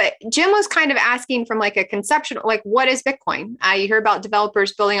 But Jim was kind of asking from like a conceptual, like, what is Bitcoin? You hear about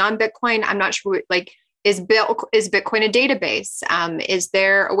developers building on Bitcoin. I'm not sure, like, is Bitcoin a database? Is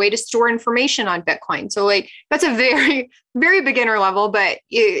there a way to store information on Bitcoin? So like, that's a very, very beginner level, but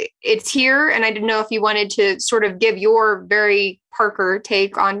it's here. And I didn't know if you wanted to sort of give your very Parker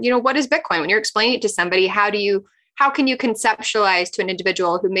take on, what is Bitcoin? When you're explaining it to somebody, how can you conceptualize to an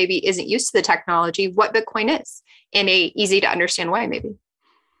individual who maybe isn't used to the technology what Bitcoin is in a easy to understand way, maybe?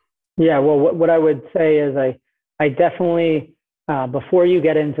 Yeah, well, what I would say is I definitely, before you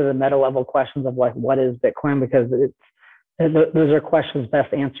get into the meta level questions of like, what is Bitcoin? Because those are questions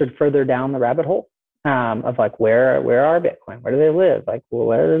best answered further down the rabbit hole of like, where are Bitcoin? Where do they live? Like, well,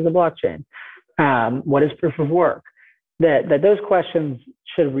 where is the blockchain? What is proof of work? That those questions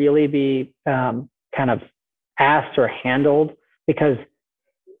should really be kind of asked or handled, because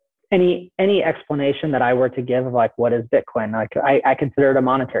any explanation that I were to give of like, what is Bitcoin? Like I consider it a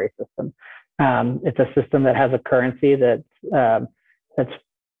monetary system. It's a system that has a currency that's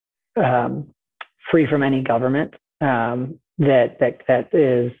free from any government, that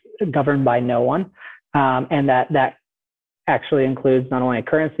is governed by no one, and that actually includes not only a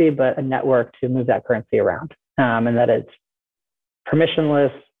currency, but a network to move that currency around, and that it's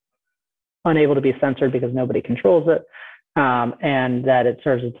permissionless, unable to be censored because nobody controls it, and that it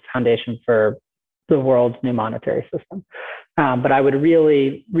serves as the foundation for the world's new monetary system. But I would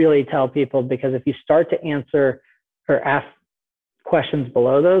really, really tell people, because if you start to answer or ask questions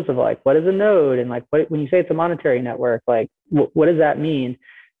below those of like, what is a node? And like, when you say it's a monetary network, like, what does that mean?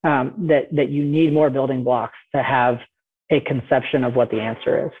 That you need more building blocks to have a conception of what the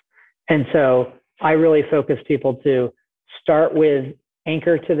answer is. And so I really focus people to start with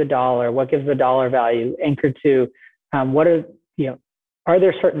anchor to the dollar. What gives the dollar value? Anchor to are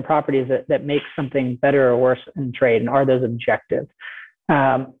there certain properties that make something better or worse in trade? And are those objective?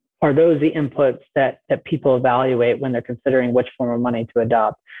 Are those the inputs that people evaluate when they're considering which form of money to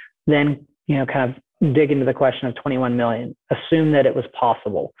adopt? Then, kind of dig into the question of 21 million. Assume that it was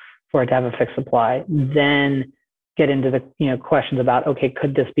possible for it to have a fixed supply. Then get into the questions about, okay,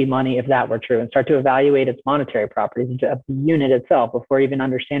 could this be money if that were true? And start to evaluate its monetary properties of the unit itself before even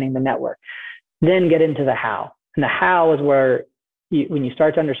understanding the network. Then get into the how. And the how is where when you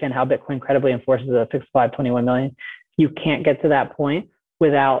start to understand how Bitcoin credibly enforces a fixed supply of 21 million, you can't get to that point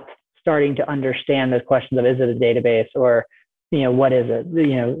without starting to understand those questions of, is it a database, or, what is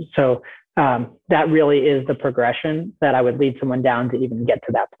it? So that really is the progression that I would lead someone down to even get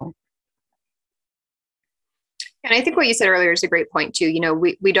to that point. And I think what you said earlier is a great point too.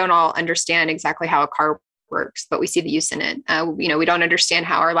 We don't all understand exactly how a car works, but we see the use in it. We don't understand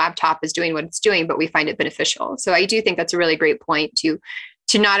how our laptop is doing what it's doing, but we find it beneficial. So I do think that's a really great point to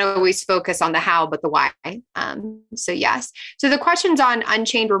not always focus on the how, but the why. So yes. So the questions on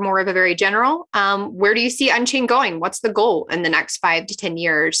Unchained were more of a very general. Where do you see Unchained going? What's the goal in the next 5 to 10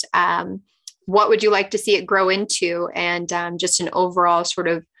 years? What would you like to see it grow into? And just an overall sort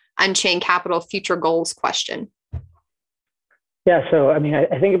of Unchained Capital future goals question. Yeah. So, I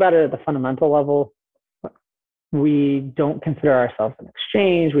think about it at the fundamental level. We don't consider ourselves an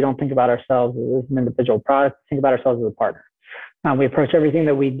exchange. We don't think about ourselves as an individual product. We think about ourselves as a partner. We approach everything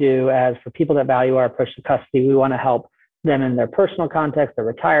that we do as, for people that value our approach to custody, we want to help them in their personal context, their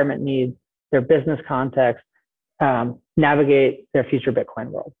retirement needs, their business context, navigate their future Bitcoin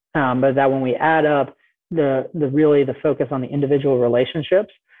world. But that when we add up the focus on the individual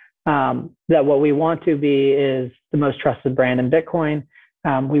relationships, that what we want to be is the most trusted brand in Bitcoin.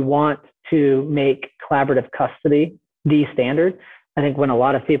 We want to make collaborative custody the standard. I think when a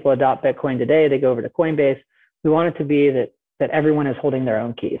lot of people adopt Bitcoin today, they go over to Coinbase. We want it to be that everyone is holding their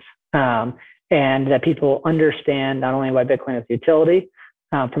own keys, and that people understand not only why Bitcoin is utility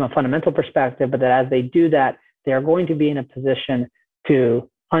from a fundamental perspective, but that as they do that, they are going to be in a position to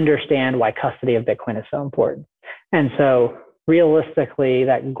understand why custody of Bitcoin is so important. And so realistically,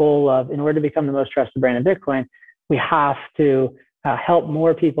 that goal of, in order to become the most trusted brand in Bitcoin, we have to help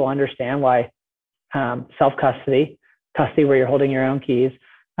more people understand why self-custody, custody where you're holding your own keys,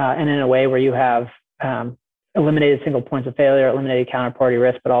 and in a way where you have eliminated single points of failure, eliminated counterparty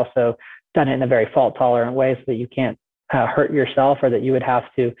risk, but also done it in a very fault-tolerant way so that you can't hurt yourself, or that you would have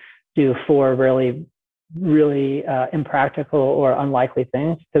to do 4 really, really impractical or unlikely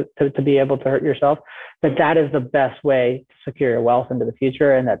things to be able to hurt yourself. That is the best way to secure your wealth into the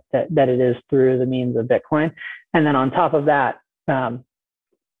future, and that it is through the means of Bitcoin. And then on top of that, kind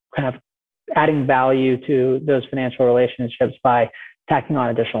of adding value to those financial relationships by tacking on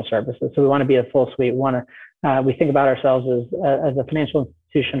additional services. So we want to be a full suite. We think about ourselves as a financial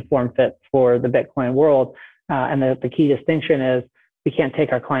institution form fit for the Bitcoin world. And the key distinction is we can't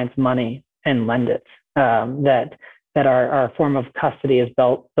take our clients' money and lend it. That our form of custody is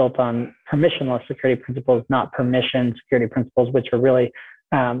built on permissionless security principles, not permission security principles, which are really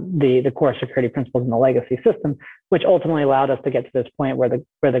the core security principles in the legacy system, which ultimately allowed us to get to this point where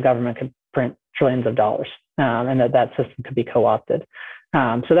the government could print trillions of dollars, and that system could be co-opted.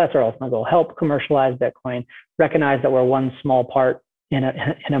 So that's our ultimate goal: help commercialize Bitcoin, recognize that we're one small part in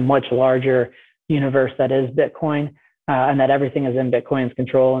a much larger universe that is Bitcoin, and that everything is in Bitcoin's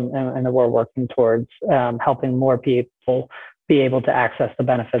control, and that we're working towards helping more people be able to access the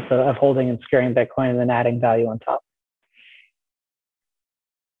benefits of holding and securing Bitcoin and then adding value on top.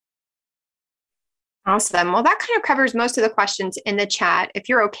 Awesome. Well, that kind of covers most of the questions in the chat. If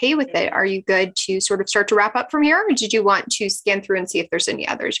you're okay with it, are you good to sort of start to wrap up from here? Or did you want to scan through and see if there's any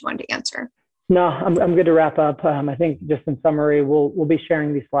others you wanted to answer? No, I'm good to wrap up. I think just in summary, we'll be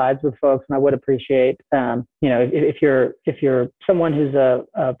sharing these slides with folks, and I would appreciate, if you're someone who's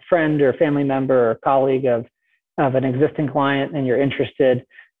a friend or family member or colleague of an existing client and you're interested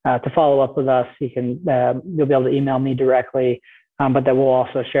to follow up with us, you'll be able to email me directly, but that we'll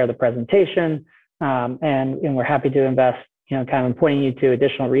also share the presentation. And we're happy to invest kind of pointing you to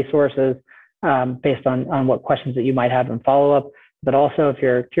additional resources based on what questions that you might have in follow-up. But also, if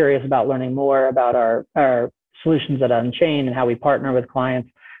you're curious about learning more about our solutions at Unchained and how we partner with clients,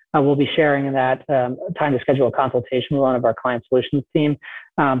 we'll be sharing in that time to schedule a consultation with one of our client solutions team.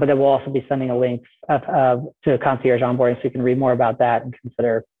 But then we'll also be sending a link to concierge onboarding so you can read more about that and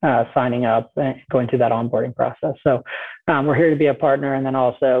consider signing up and going through that onboarding process. So we're here to be a partner. And then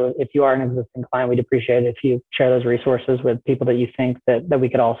also, if you are an existing client, we'd appreciate it if you share those resources with people that you think that we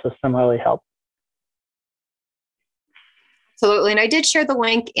could also similarly help. Absolutely. And I did share the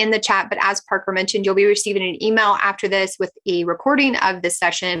link in the chat, but as Parker mentioned, you'll be receiving an email after this with a recording of this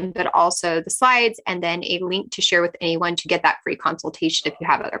session, but also the slides, and then a link to share with anyone to get that free consultation if you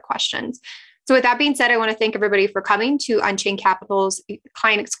have other questions. So with that being said, I want to thank everybody for coming to Unchained Capital's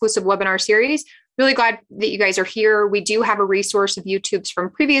client exclusive webinar series. Really glad that you guys are here. We do have a resource of YouTubes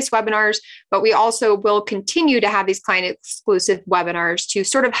from previous webinars, but we also will continue to have these client exclusive webinars to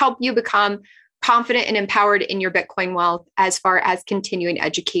sort of help you become confident and empowered in your Bitcoin wealth as far as continuing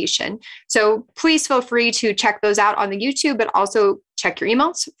education. So please feel free to check those out on the YouTube, but also check your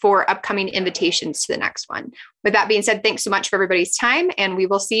emails for upcoming invitations to the next one. With that being said, thanks so much for everybody's time, and we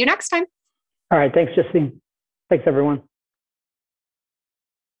will see you next time. All right. Thanks, Justine. Thanks, everyone.